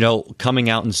 coming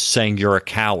out and saying you're a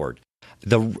coward.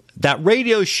 That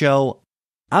radio show,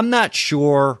 I'm not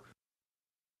sure.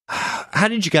 How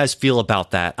did you guys feel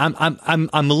about that? I'm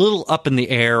a little up in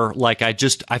the air. Like I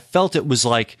felt it was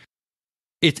like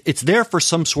it's there for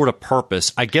some sort of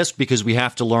purpose. I guess because we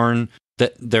have to learn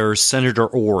that there's Senator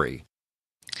Ori,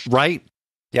 right?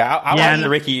 Yeah, I like the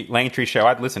Ricky Langtry show.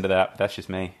 I'd listen to that. But that's just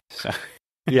me. So.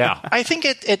 Yeah, I think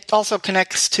it also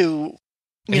connects to.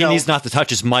 He needs not to touch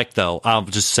his mic, though. I'll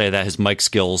just say that his mic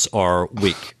skills are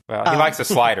weak. Well, he likes the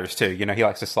sliders, too. He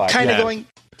likes the sliders. Kind of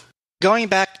going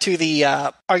back to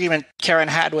the argument Karen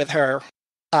had with her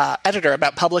editor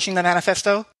about publishing the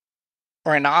manifesto,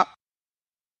 or not.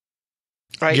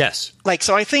 Right? Yes.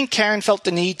 So I think Karen felt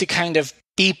the need to kind of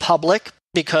be public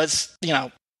because,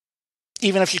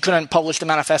 even if she couldn't publish the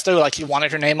manifesto, she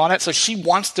wanted her name on it. So she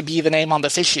wants to be the name on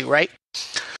this issue, right?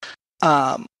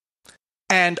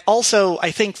 And also,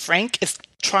 I think Frank is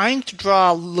trying to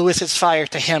draw Lewis's fire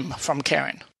to him from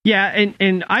Karen. Yeah,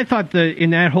 and I thought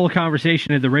in that whole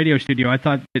conversation at the radio studio, I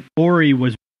thought that Ori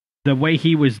the way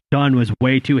he was done was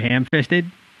way too ham-fisted.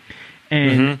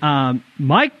 And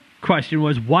my question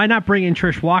was, why not bring in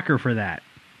Trish Walker for that?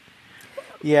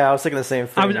 Yeah, I was thinking the same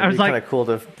thing. I was like, kind of cool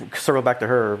to circle back to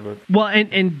her. But. Well,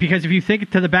 and because if you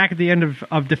think to the back at the end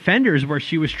of Defenders, where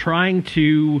she was trying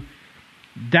to...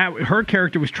 her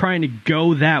character was trying to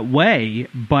go that way,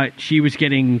 but she was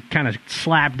getting kind of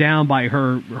slapped down by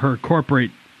her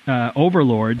corporate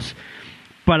overlords.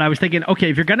 But I was thinking, okay,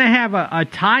 if you're going to have a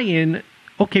tie-in,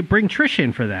 okay, bring Trish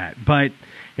in for that. But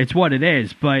it's what it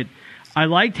is. But I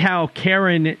liked how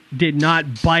Karen did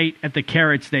not bite at the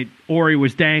carrots that Ori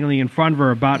was dangling in front of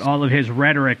her about all of his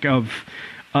rhetoric of,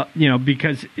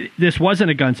 because this wasn't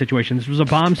a gun situation. This was a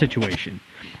bomb situation.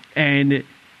 And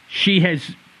she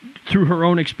has... through her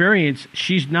own experience,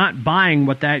 she's not buying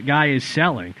what that guy is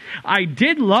selling. I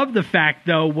did love the fact,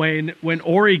 though, when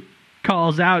Ori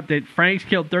calls out that Frank's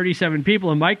killed 37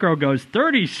 people, and Micro goes,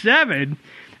 37?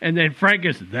 And then Frank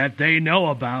goes, that they know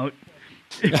about.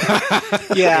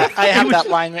 Yeah, I have that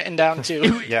line written down,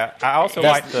 too. Yeah, I also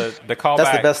like the callback.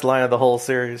 That's the best line of the whole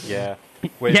series. Yeah.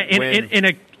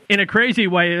 In a crazy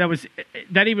way,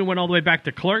 that even went all the way back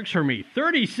to Clerks for me.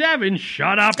 37?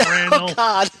 Shut up, Randall. Oh,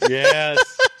 God. Yes.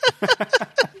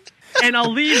 And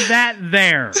I'll leave that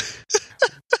there.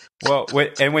 Well,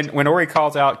 and when Ori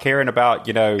calls out Karen about,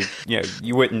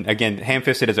 you wouldn't, again,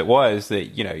 ham-fisted as it was,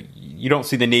 that, you don't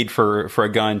see the need for a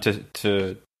gun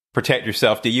to protect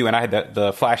yourself, do you? And I had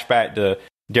the flashback to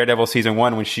Daredevil season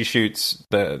 1 when she shoots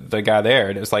the guy there,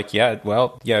 and it was like,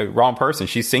 wrong person.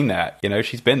 She's seen that,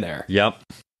 she's been there. Yep.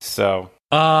 So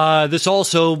this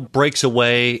also breaks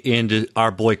away into our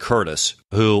boy Curtis,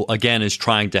 who again is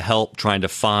trying to help, trying to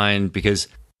find, because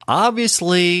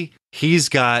obviously he's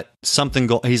got something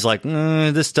he's like,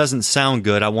 this doesn't sound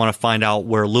good. I want to find out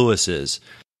where Lewis is,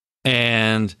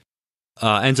 and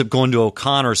ends up going to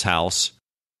O'Connor's house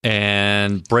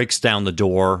and breaks down the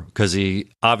door because he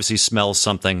obviously smells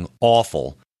something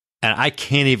awful. And I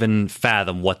can't even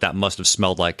fathom what that must have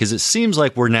smelled like, because it seems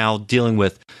like we're now dealing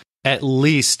with at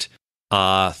least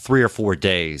 3 or 4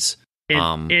 days.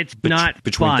 It's not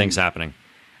between fun. Things happening.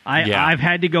 I've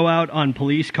had to go out on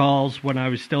police calls when I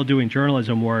was still doing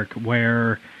journalism work,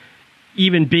 where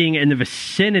even being in the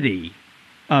vicinity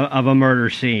of a murder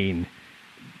scene,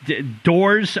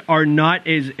 doors are not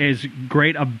as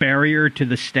great a barrier to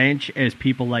the stench as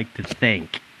people like to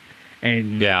think.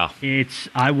 And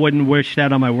I wouldn't wish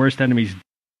that on my worst enemies.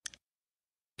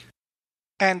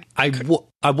 And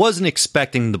I wasn't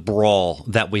expecting the brawl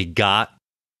that we got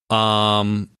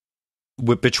between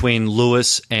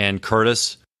Lewis and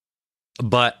Curtis,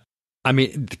 but I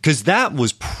mean, because that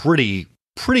was pretty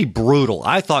brutal.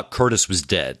 I thought Curtis was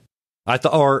dead. I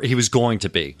thought, or he was going to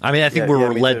be. I mean, I think we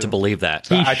were led to believe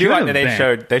that. I do like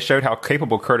that they showed how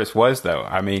capable Curtis was, though.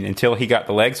 I mean, until he got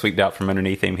the leg swept out from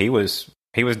underneath him, he was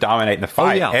dominating the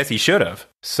fight as he should have.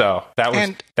 So that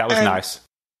was nice.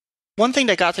 One thing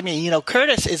that got to me,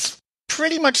 Curtis is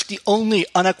pretty much the only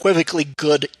unequivocally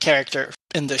good character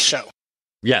in this show.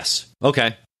 Yes.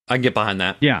 Okay. I can get behind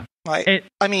that. Yeah. Right.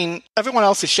 I mean, everyone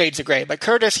else is shades of gray, but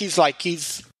Curtis, he's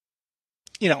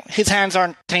his hands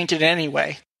aren't tainted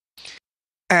anyway.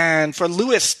 And for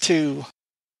Lewis to,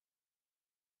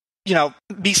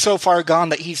 be so far gone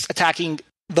that he's attacking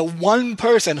the one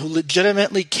person who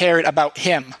legitimately cared about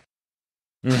him.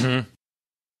 Mm-hmm.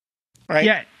 Right?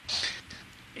 Yeah.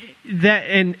 That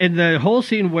and the whole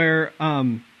scene where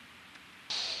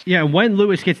when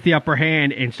Lewis gets the upper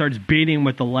hand and starts beating him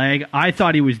with the leg, I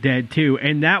thought he was dead too.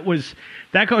 And that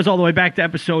goes all the way back to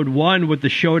episode 1 with the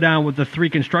showdown with the 3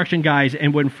 construction guys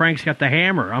and when Frank's got the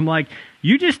hammer. I'm like,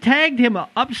 you just tagged him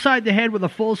upside the head with a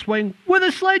full swing with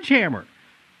a sledgehammer.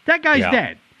 That guy's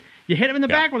dead. You hit him in the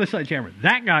back with a sledgehammer.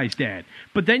 That guy's dead.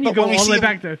 But then you go all the way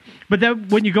back to. But then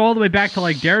when you go all the way back to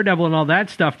like Daredevil and all that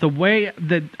stuff, the way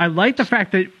that I like the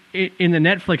fact that in the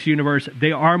Netflix universe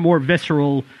they are more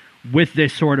visceral with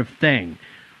this sort of thing.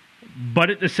 But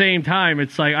at the same time,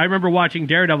 it's like I remember watching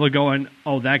Daredevil going,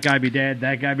 "Oh, that guy be dead.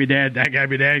 That guy be dead. That guy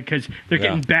be dead," because they're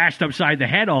getting bashed upside the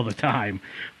head all the time.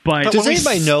 But does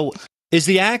anybody know? Is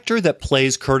the actor that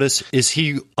plays Curtis, is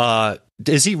he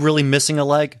really missing a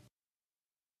leg?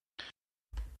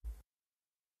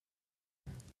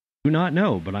 Do not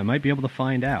know, but I might be able to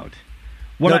find out.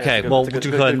 We'll go ahead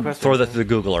and throw that to the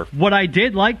Googler. What I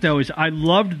did like, though, is I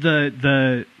loved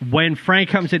the when Frank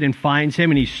comes in and finds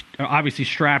him, and he's obviously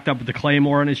strapped up with the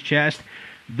claymore on his chest,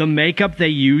 the makeup they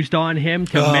used on him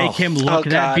to make him look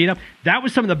that beat up, that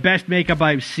was some of the best makeup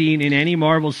I've seen in any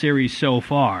Marvel series so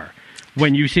far.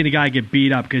 When you've seen a guy get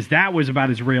beat up, because that was about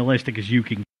as realistic as you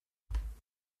can.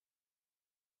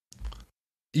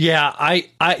 Yeah, I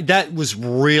that was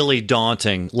really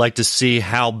daunting, like to see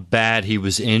how bad he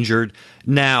was injured.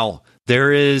 Now,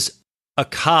 there is a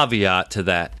caveat to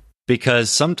that, because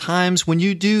sometimes when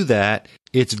you do that,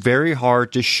 it's very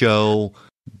hard to show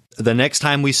the next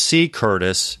time we see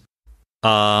Curtis,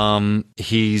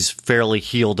 he's fairly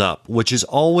healed up, which is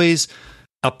always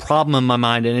a problem in my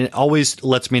mind, and it always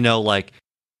lets me know, like,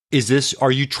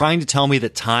 are you trying to tell me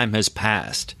that time has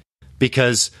passed?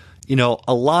 Because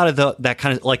a lot of that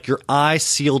kind of, like, your eye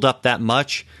sealed up that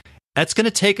much, that's going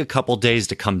to take a couple days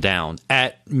to come down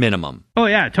at minimum. Oh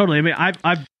yeah, totally. I mean,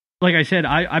 I've like I said,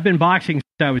 I've been boxing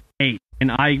since I was 8,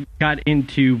 and I got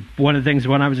into one of the things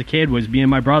when I was a kid was me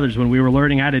and my brothers, when we were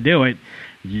learning how to do it,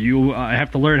 you have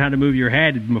to learn how to move your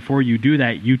head, and before you do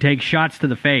that, you take shots to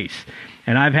the face.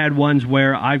 And I've had ones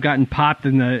where I've gotten popped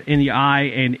in the eye,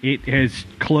 and it has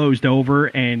closed over,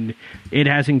 and it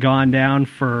hasn't gone down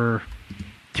for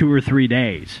 2 or 3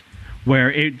 days,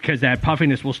 because that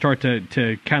puffiness will start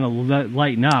to kind of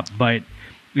lighten up, but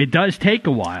it does take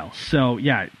a while. So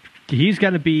yeah,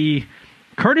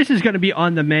 Curtis is going to be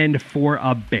on the mend for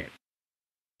a bit.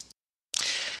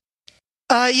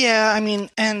 Yeah, I mean,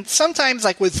 and sometimes,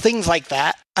 like, with things like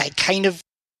that, I kind of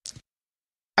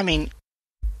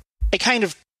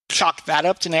chalk that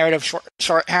up to narrative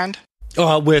shorthand.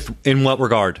 In what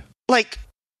regard? Like,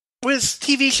 with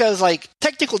TV shows, like,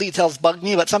 technical details bug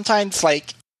me, but sometimes,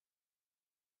 like,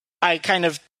 I kind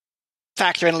of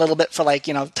factor in a little bit for, like,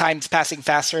 time's passing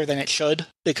faster than it should,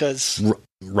 because...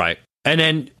 Right. And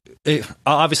then,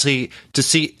 obviously, to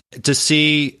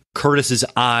see Curtis's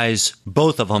eyes,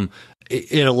 both of them,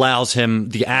 it allows him,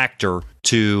 the actor,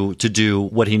 to do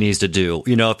what he needs to do.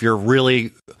 If you're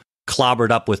really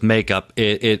clobbered up with makeup,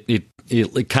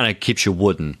 it kind of keeps you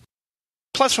wooden.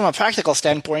 Plus, from a practical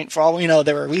standpoint, for all we know,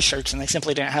 they were research and they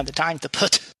simply didn't have the time to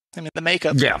put him in the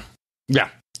makeup. Yeah,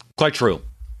 quite true.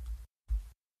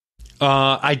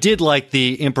 I did like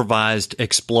the improvised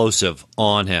explosive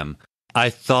on him. I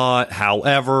thought,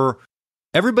 however,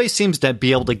 everybody seems to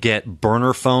be able to get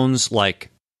burner phones, like,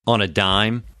 on a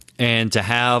dime, and to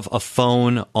have a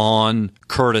phone on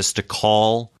Curtis to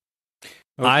call,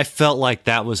 I felt like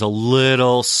that was a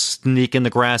little sneak in the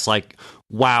grass. Like,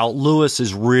 wow, Lewis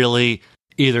is really,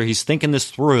 either he's thinking this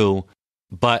through,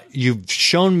 but you've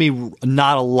shown me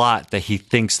not a lot that he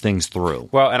thinks things through.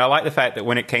 Well, and I like the fact that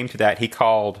when it came to that, he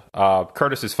called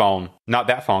Curtis's phone, not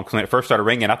that phone, because when it first started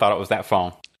ringing, I thought it was that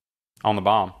phone on the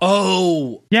bomb.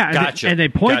 Oh, yeah, gotcha. And they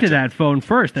point to that phone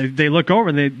first. They look over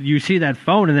and you see that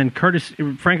phone, and then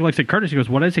Frank looks at Curtis. He goes,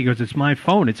 "What is it?" He goes, "It's my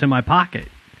phone. It's in my pocket."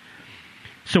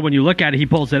 So when you look at it, he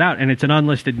pulls it out, and it's an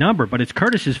unlisted number, but it's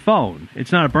Curtis's phone.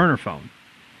 It's not a burner phone.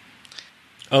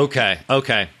 Okay.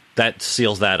 That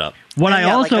seals that up. What I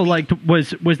also liked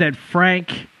was that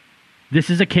Frank, this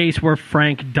is a case where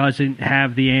Frank doesn't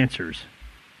have the answers.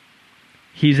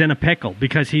 He's in a pickle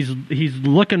because he's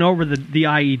looking over the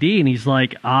IED, and he's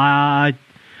like,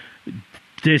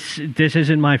 this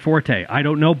isn't my forte. I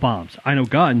don't know bombs. I know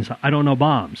guns. I don't know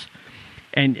bombs.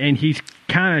 And he's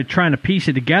kind of trying to piece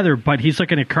it together, but he's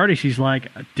looking at Curtis. He's like,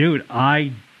 dude,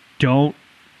 I don't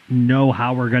know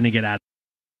how we're going to get out of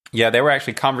it. Yeah, they were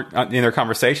actually in their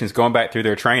conversations going back through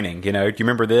their training. You know, do you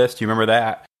remember this? Do you remember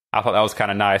that? I thought that was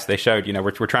kind of nice. They showed, you know,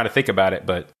 we're trying to think about it,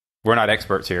 but we're not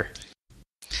experts here.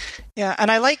 Yeah, and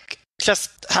I like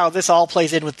just how this all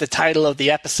plays in with the title of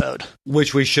the episode.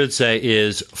 Which we should say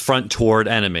is Front Toward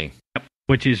Enemy. Yep,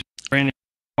 which is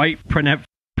quite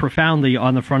profoundly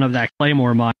on the front of that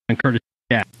Claymore mine on Curtis.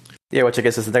 Yeah, which I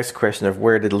guess is the next question of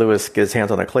where did Lewis get his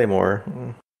hands on a Claymore?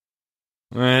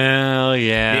 Well,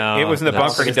 yeah. It was in the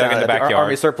bunker he dug in the backyard.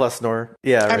 Army surplus store.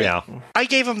 Yeah, I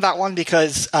gave him that one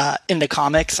because in the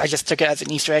comics, I just took it as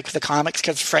an Easter egg for the comics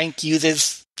because Frank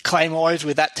uses Claymores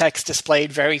with that text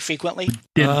displayed very frequently.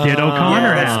 Did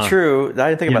O'Connor? Yeah, that's true. I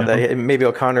didn't think about that. Maybe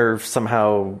O'Connor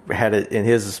somehow had it in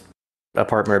his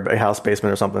apartment or house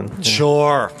basement or something.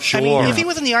 Sure. I mean, if he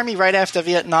was in the Army right after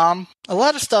Vietnam, a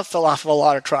lot of stuff fell off of a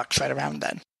lot of trucks right around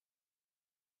then.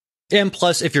 And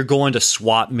plus, if you're going to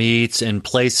swap meets and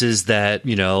places that,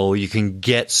 you know, you can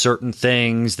get certain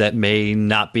things that may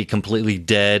not be completely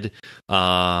dead.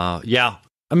 Yeah.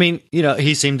 I mean, you know,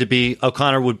 he seemed to be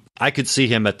O'Connor I could see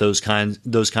him at those kinds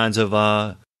of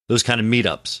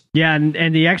meetups. Yeah.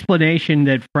 And the explanation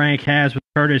that Frank has with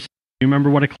Curtis, you remember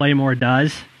what a Claymore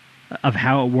does of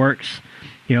how it works?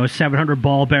 You know, 700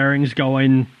 ball bearings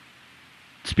going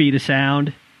speed of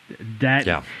sound.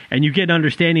 And you get an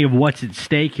understanding of what's at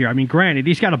stake here. I mean, granted,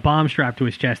 he's got a bomb strapped to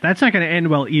his chest. That's not going to end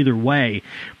well either way.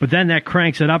 But then that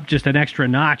cranks it up just an extra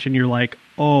notch, and you're like,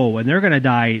 oh, and they're going to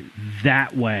die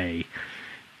that way.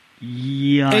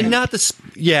 Yeah, and not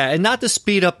to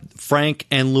speed up Frank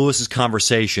and Lewis's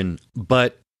conversation,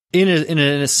 but in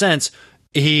a sense,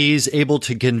 he's able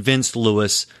to convince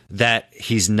Lewis that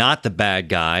he's not the bad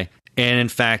guy, and in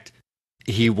fact,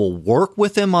 he will work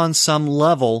with him on some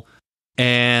level.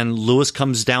 And Lewis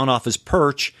comes down off his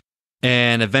perch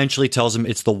and eventually tells him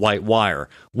it's the white wire,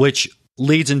 which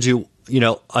leads into, you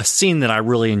know, a scene that I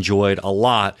really enjoyed a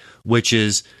lot, which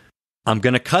is I'm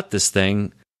going to cut this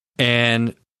thing.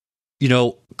 And, you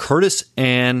know, Curtis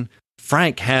and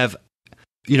Frank have,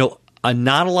 you know,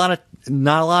 not a lot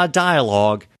of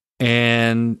dialogue.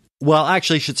 And, well,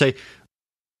 actually, I should say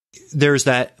there's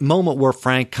that moment where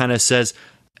Frank kind of says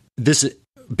this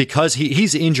because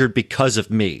he's injured because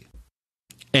of me.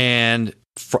 And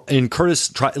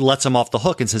Curtis lets him off the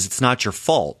hook and says, it's not your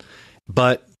fault.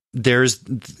 But there's,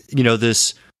 you know,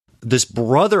 this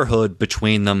brotherhood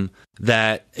between them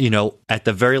that, you know, at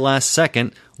the very last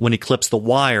second when he clips the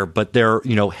wire, but they're,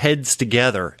 you know, heads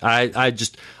together. I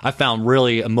found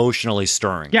really emotionally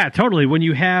stirring. Yeah, totally. When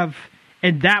you have,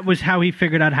 and that was how he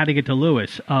figured out how to get to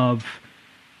Lewis of,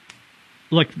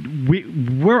 look,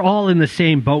 we're all in the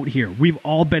same boat here. We've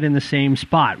all been in the same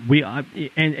spot.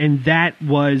 And that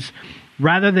was,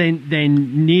 rather than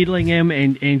needling him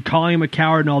and calling him a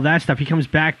coward and all that stuff, he comes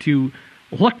back to,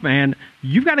 look, man,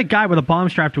 you've got a guy with a bomb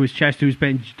strapped to his chest who's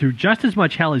been through just as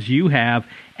much hell as you have,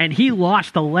 and he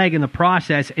lost a leg in the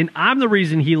process, and I'm the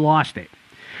reason he lost it.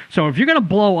 So if you're going to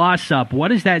blow us up, what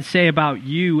does that say about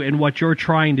you and what you're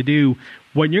trying to do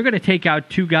when you're going to take out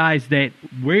two guys that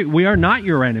we are not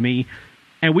your enemy,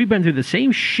 and we've been through the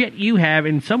same shit you have,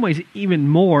 in some ways even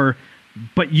more,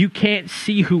 but you can't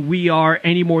see who we are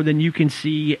any more than you can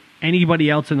see anybody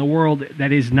else in the world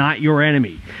that is not your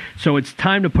enemy. So it's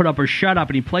time to put up or shut up,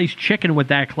 and he plays chicken with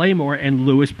that Claymore, and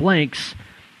Lewis blinks,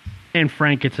 and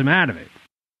Frank gets him out of it.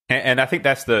 And I think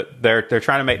that's they're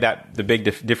trying to make that the big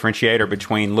differentiator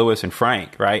between Lewis and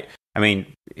Frank, right? I mean,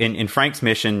 in Frank's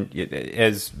mission,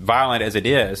 as violent as it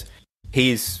is,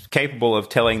 he's capable of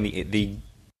telling the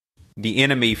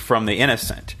enemy from the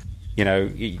innocent. You know,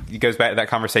 it goes back to that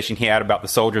conversation he had about the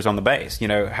soldiers on the base. You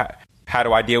know, how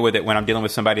do I deal with it when I'm dealing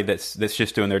with somebody that's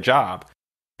just doing their job?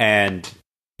 And,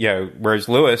 you know, whereas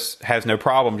Lewis has no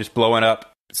problem just blowing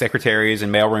up secretaries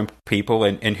and mailroom people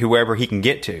and whoever he can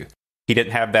get to. He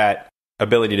didn't have that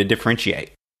ability to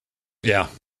differentiate. Yeah.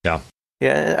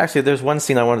 Actually, there's one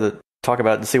scene I wanted to talk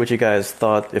about and see what you guys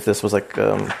thought, if this was like,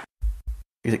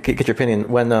 get your opinion.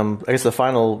 When, I guess the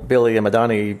final Billy and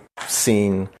Madani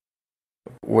scene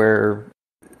where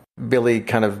Billy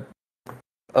kind of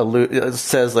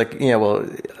says, like, you know,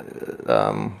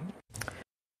 well,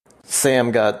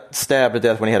 Sam got stabbed to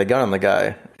death when he had a gun on the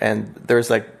guy, and there's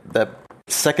like that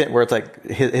second where it's like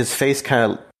his face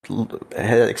kind of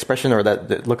had an expression, or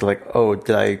that looked like, oh,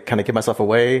 did I kind of give myself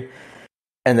away?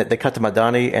 And that they cut to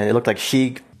Madani, and it looked like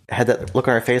she had that look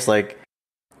on her face, like,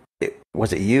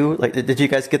 was it you? Like, did you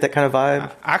guys get that kind of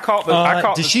vibe? I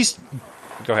caught. Did she?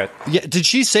 Go ahead. Yeah. Did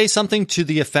she say something to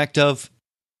the effect of,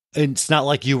 "It's not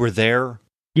like you were there"?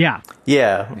 Yeah.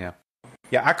 Yeah.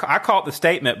 I caught the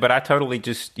statement, but I totally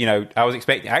just, I was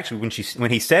expecting, actually,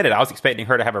 when he said it, I was expecting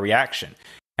her to have a reaction.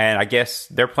 And I guess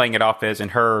they're playing it off as in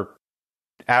her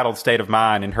addled state of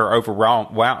mind and her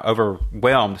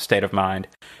overwhelmed state of mind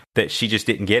that she just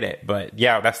didn't get it. But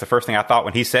yeah, that's the first thing I thought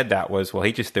when he said that was, well,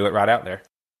 he just threw it right out there.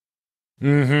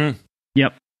 Mm-hmm.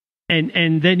 Yep.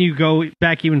 And then you go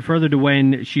back even further to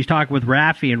when she's talking with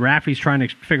Raffi, and Raffi's trying to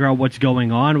figure out what's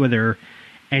going on with her.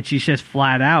 And she says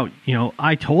flat out,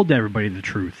 I told everybody the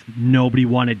truth. Nobody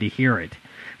wanted to hear it.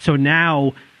 So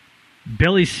now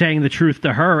Billy's saying the truth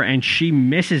to her, and she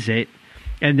misses it.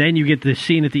 And then you get the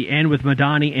scene at the end with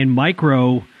Madani and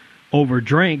Micro over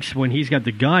drinks when he's got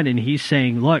the gun, and he's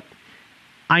saying, look,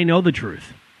 I know the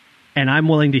truth, and I'm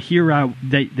willing to hear out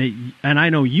that and I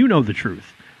know you know the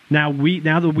truth. Now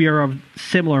that we are of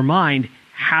similar mind,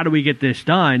 how do we get this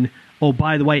done? Oh,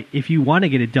 by the way, if you want to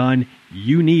get it done,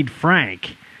 you need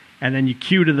Frank. And then you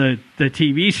cue to the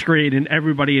TV screen, and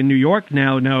everybody in New York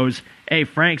now knows, hey,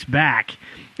 Frank's back,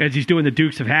 as he's doing the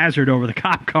Dukes of Hazzard over the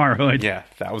cop car hood. Yeah,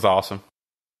 that was awesome.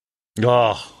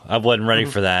 Oh, I wasn't ready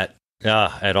for that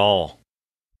at all.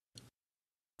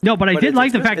 No, but I did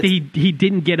like the fact that he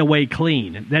didn't get away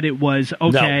clean. That it was,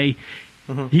 okay,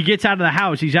 he gets out of the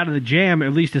house, he's out of the jam,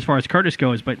 at least as far as Curtis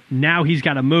goes, but now he's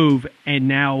got to move, and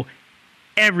now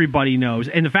everybody knows.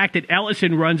 And the fact that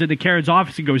Ellison runs into Karen's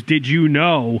office and goes, did you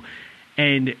know?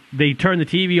 And they turn the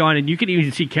TV on, and you can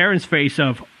even see Karen's face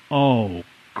of, oh,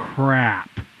 crap.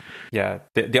 Yeah.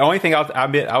 The only thing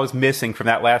I was missing from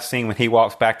that last scene when he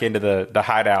walks back into the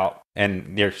hideout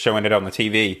and they're showing it on the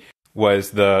TV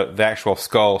was the actual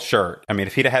skull shirt. I mean,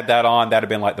 if he'd have had that on, that'd have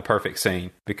been like the perfect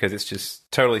scene, because it's just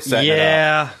totally setting it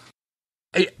up.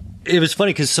 It was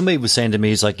funny because somebody was saying to me,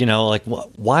 he's like,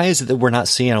 why is it that we're not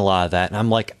seeing a lot of that? And I'm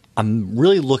like, I'm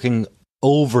really looking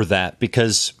over that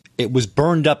because it was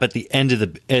burned up at the end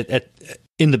of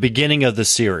in the beginning of the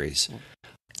series.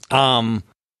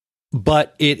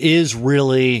 But it is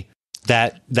really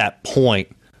that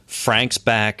point. Frank's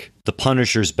back, the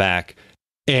Punisher's back,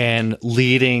 and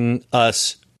leading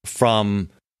us from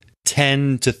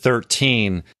 10 to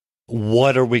 13.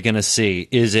 What are we going to see?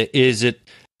 Is it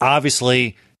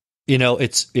obviously,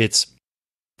 it's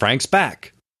Frank's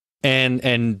back,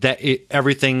 and that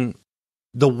everything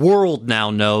the world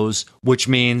now knows, which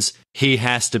means he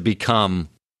has to become,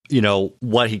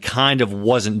 what he kind of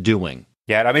wasn't doing.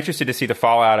 Yeah, I'm interested to see the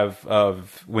fallout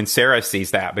of when Sarah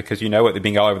sees that, because with it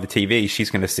being all over the TV, she's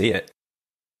going to see it.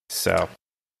 So,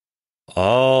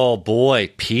 oh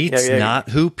boy, Pete's not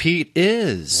who Pete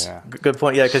is. Yeah. Good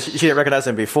point. Yeah, because she didn't recognize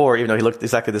him before, even though he looked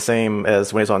exactly the same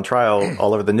as when he was on trial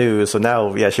all over the news. So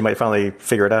now, she might finally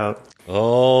figure it out.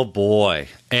 Oh boy!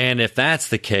 And if that's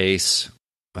the case,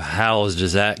 how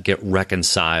does that get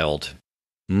reconciled?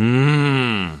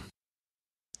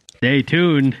 Stay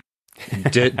tuned.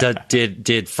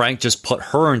 Did Frank just put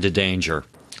her into danger?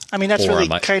 I mean, that's really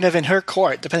kind of in her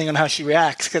court, depending on how she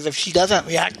reacts. Because if she doesn't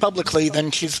react publicly,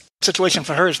 then situation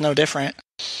for her is no different.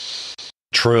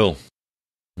 True.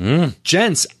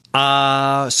 Gents,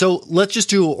 so let's just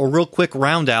do a real quick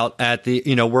round out at the,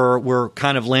 we're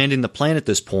kind of landing the plane at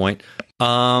this point.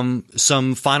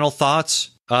 Some final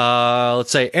thoughts.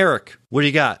 Let's say, Eric, what do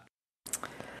you got?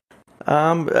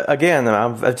 Again,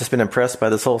 I've just been impressed by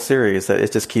this whole series, that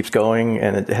it just keeps going,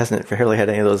 and it hasn't really had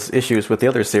any of those issues with the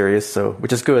other series. So,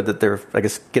 which is good that they're, I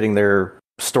guess, getting their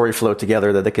story flow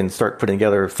together, that they can start putting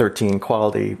together 13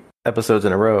 quality episodes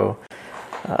in a row.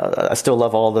 I still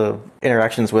love all the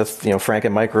interactions with Frank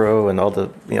and Micro and all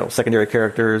the secondary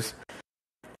characters.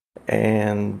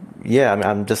 And yeah,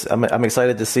 I'm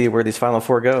excited to see where these final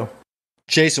four go.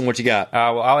 Jason, what you got?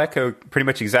 Well, I'll echo pretty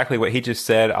much exactly what he just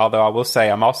said, although I will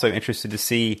say I'm also interested to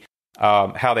see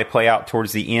how they play out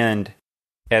towards the end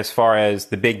as far as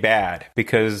the big bad,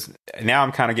 because now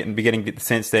I'm kind of beginning to get the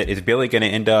sense that is Billy going to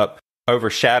end up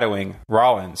overshadowing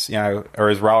Rollins, or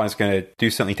is Rollins going to do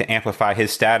something to amplify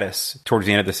his status towards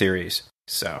the end of the series?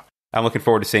 So I'm looking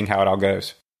forward to seeing how it all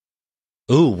goes.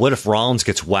 Ooh, what if Rollins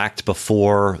gets whacked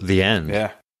before the end?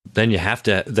 Yeah. Then you have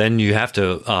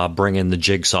to bring in the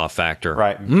jigsaw factor.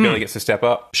 Right. Billy gets to step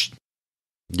up.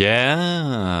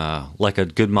 Yeah, like a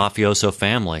good mafioso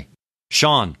family.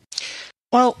 Sean.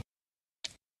 Well,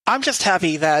 I'm just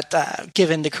happy that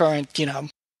given the current,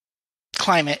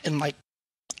 climate in like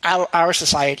our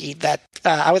society that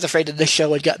I was afraid that this show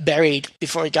would get buried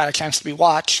before it got a chance to be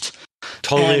watched.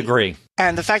 Totally agree.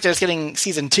 And the fact that it's getting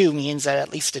season 2 means that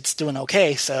at least it's doing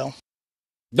okay. So,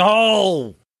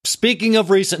 speaking of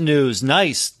recent news,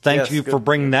 nice. Thank you for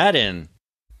bringing that in.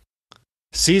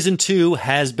 Season 2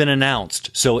 has been announced,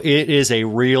 so it is a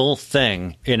real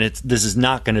thing, and this is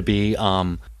not going to be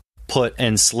put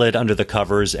and slid under the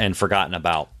covers and forgotten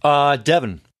about.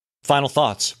 Devin, final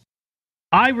thoughts.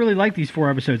 I really like these 4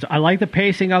 episodes. I like the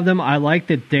pacing of them. I like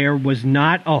that there was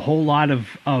not a whole lot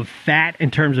of fat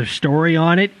in terms of story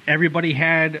on it. Everybody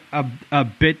had a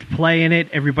bit to play in it.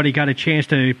 Everybody got a chance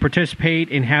to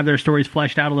participate and have their stories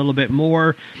fleshed out a little bit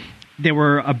more. They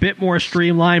were a bit more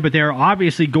streamlined, but they're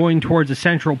obviously going towards a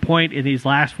central point in these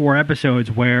last 4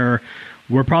 episodes where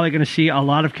we're probably going to see a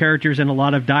lot of characters in a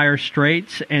lot of dire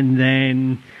straits, and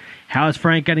then how is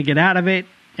Frank going to get out of it?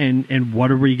 And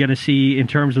what are we going to see in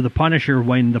terms of the Punisher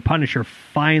when the Punisher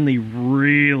finally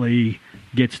really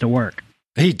gets to work?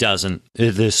 He doesn't.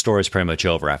 This story's pretty much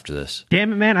over after this.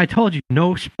 Damn it, man. I told you,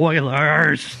 no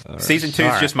spoilers. Season 2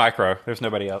 is just micro. There's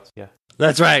nobody else. Yeah.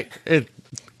 That's right.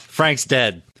 Frank's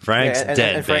dead. Frank's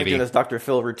dead, and Frank baby. doing his Dr.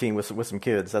 Phil routine with some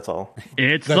kids. That's all.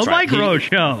 It's the micro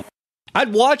show.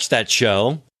 I'd watch that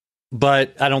show,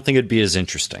 but I don't think it'd be as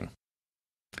interesting.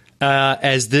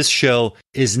 As this show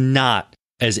is not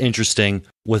as interesting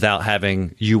without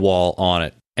having you all on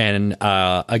it. And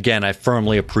again, I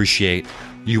firmly appreciate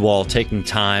you all taking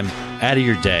time out of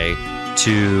your day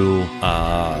to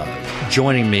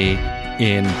joining me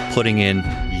in putting in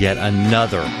yet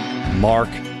another mark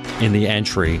in the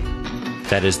entry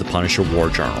that is the Punisher War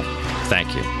Journal.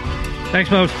 Thank you. Thanks,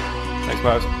 Mose. Thanks,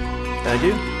 Mose. Thank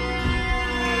you.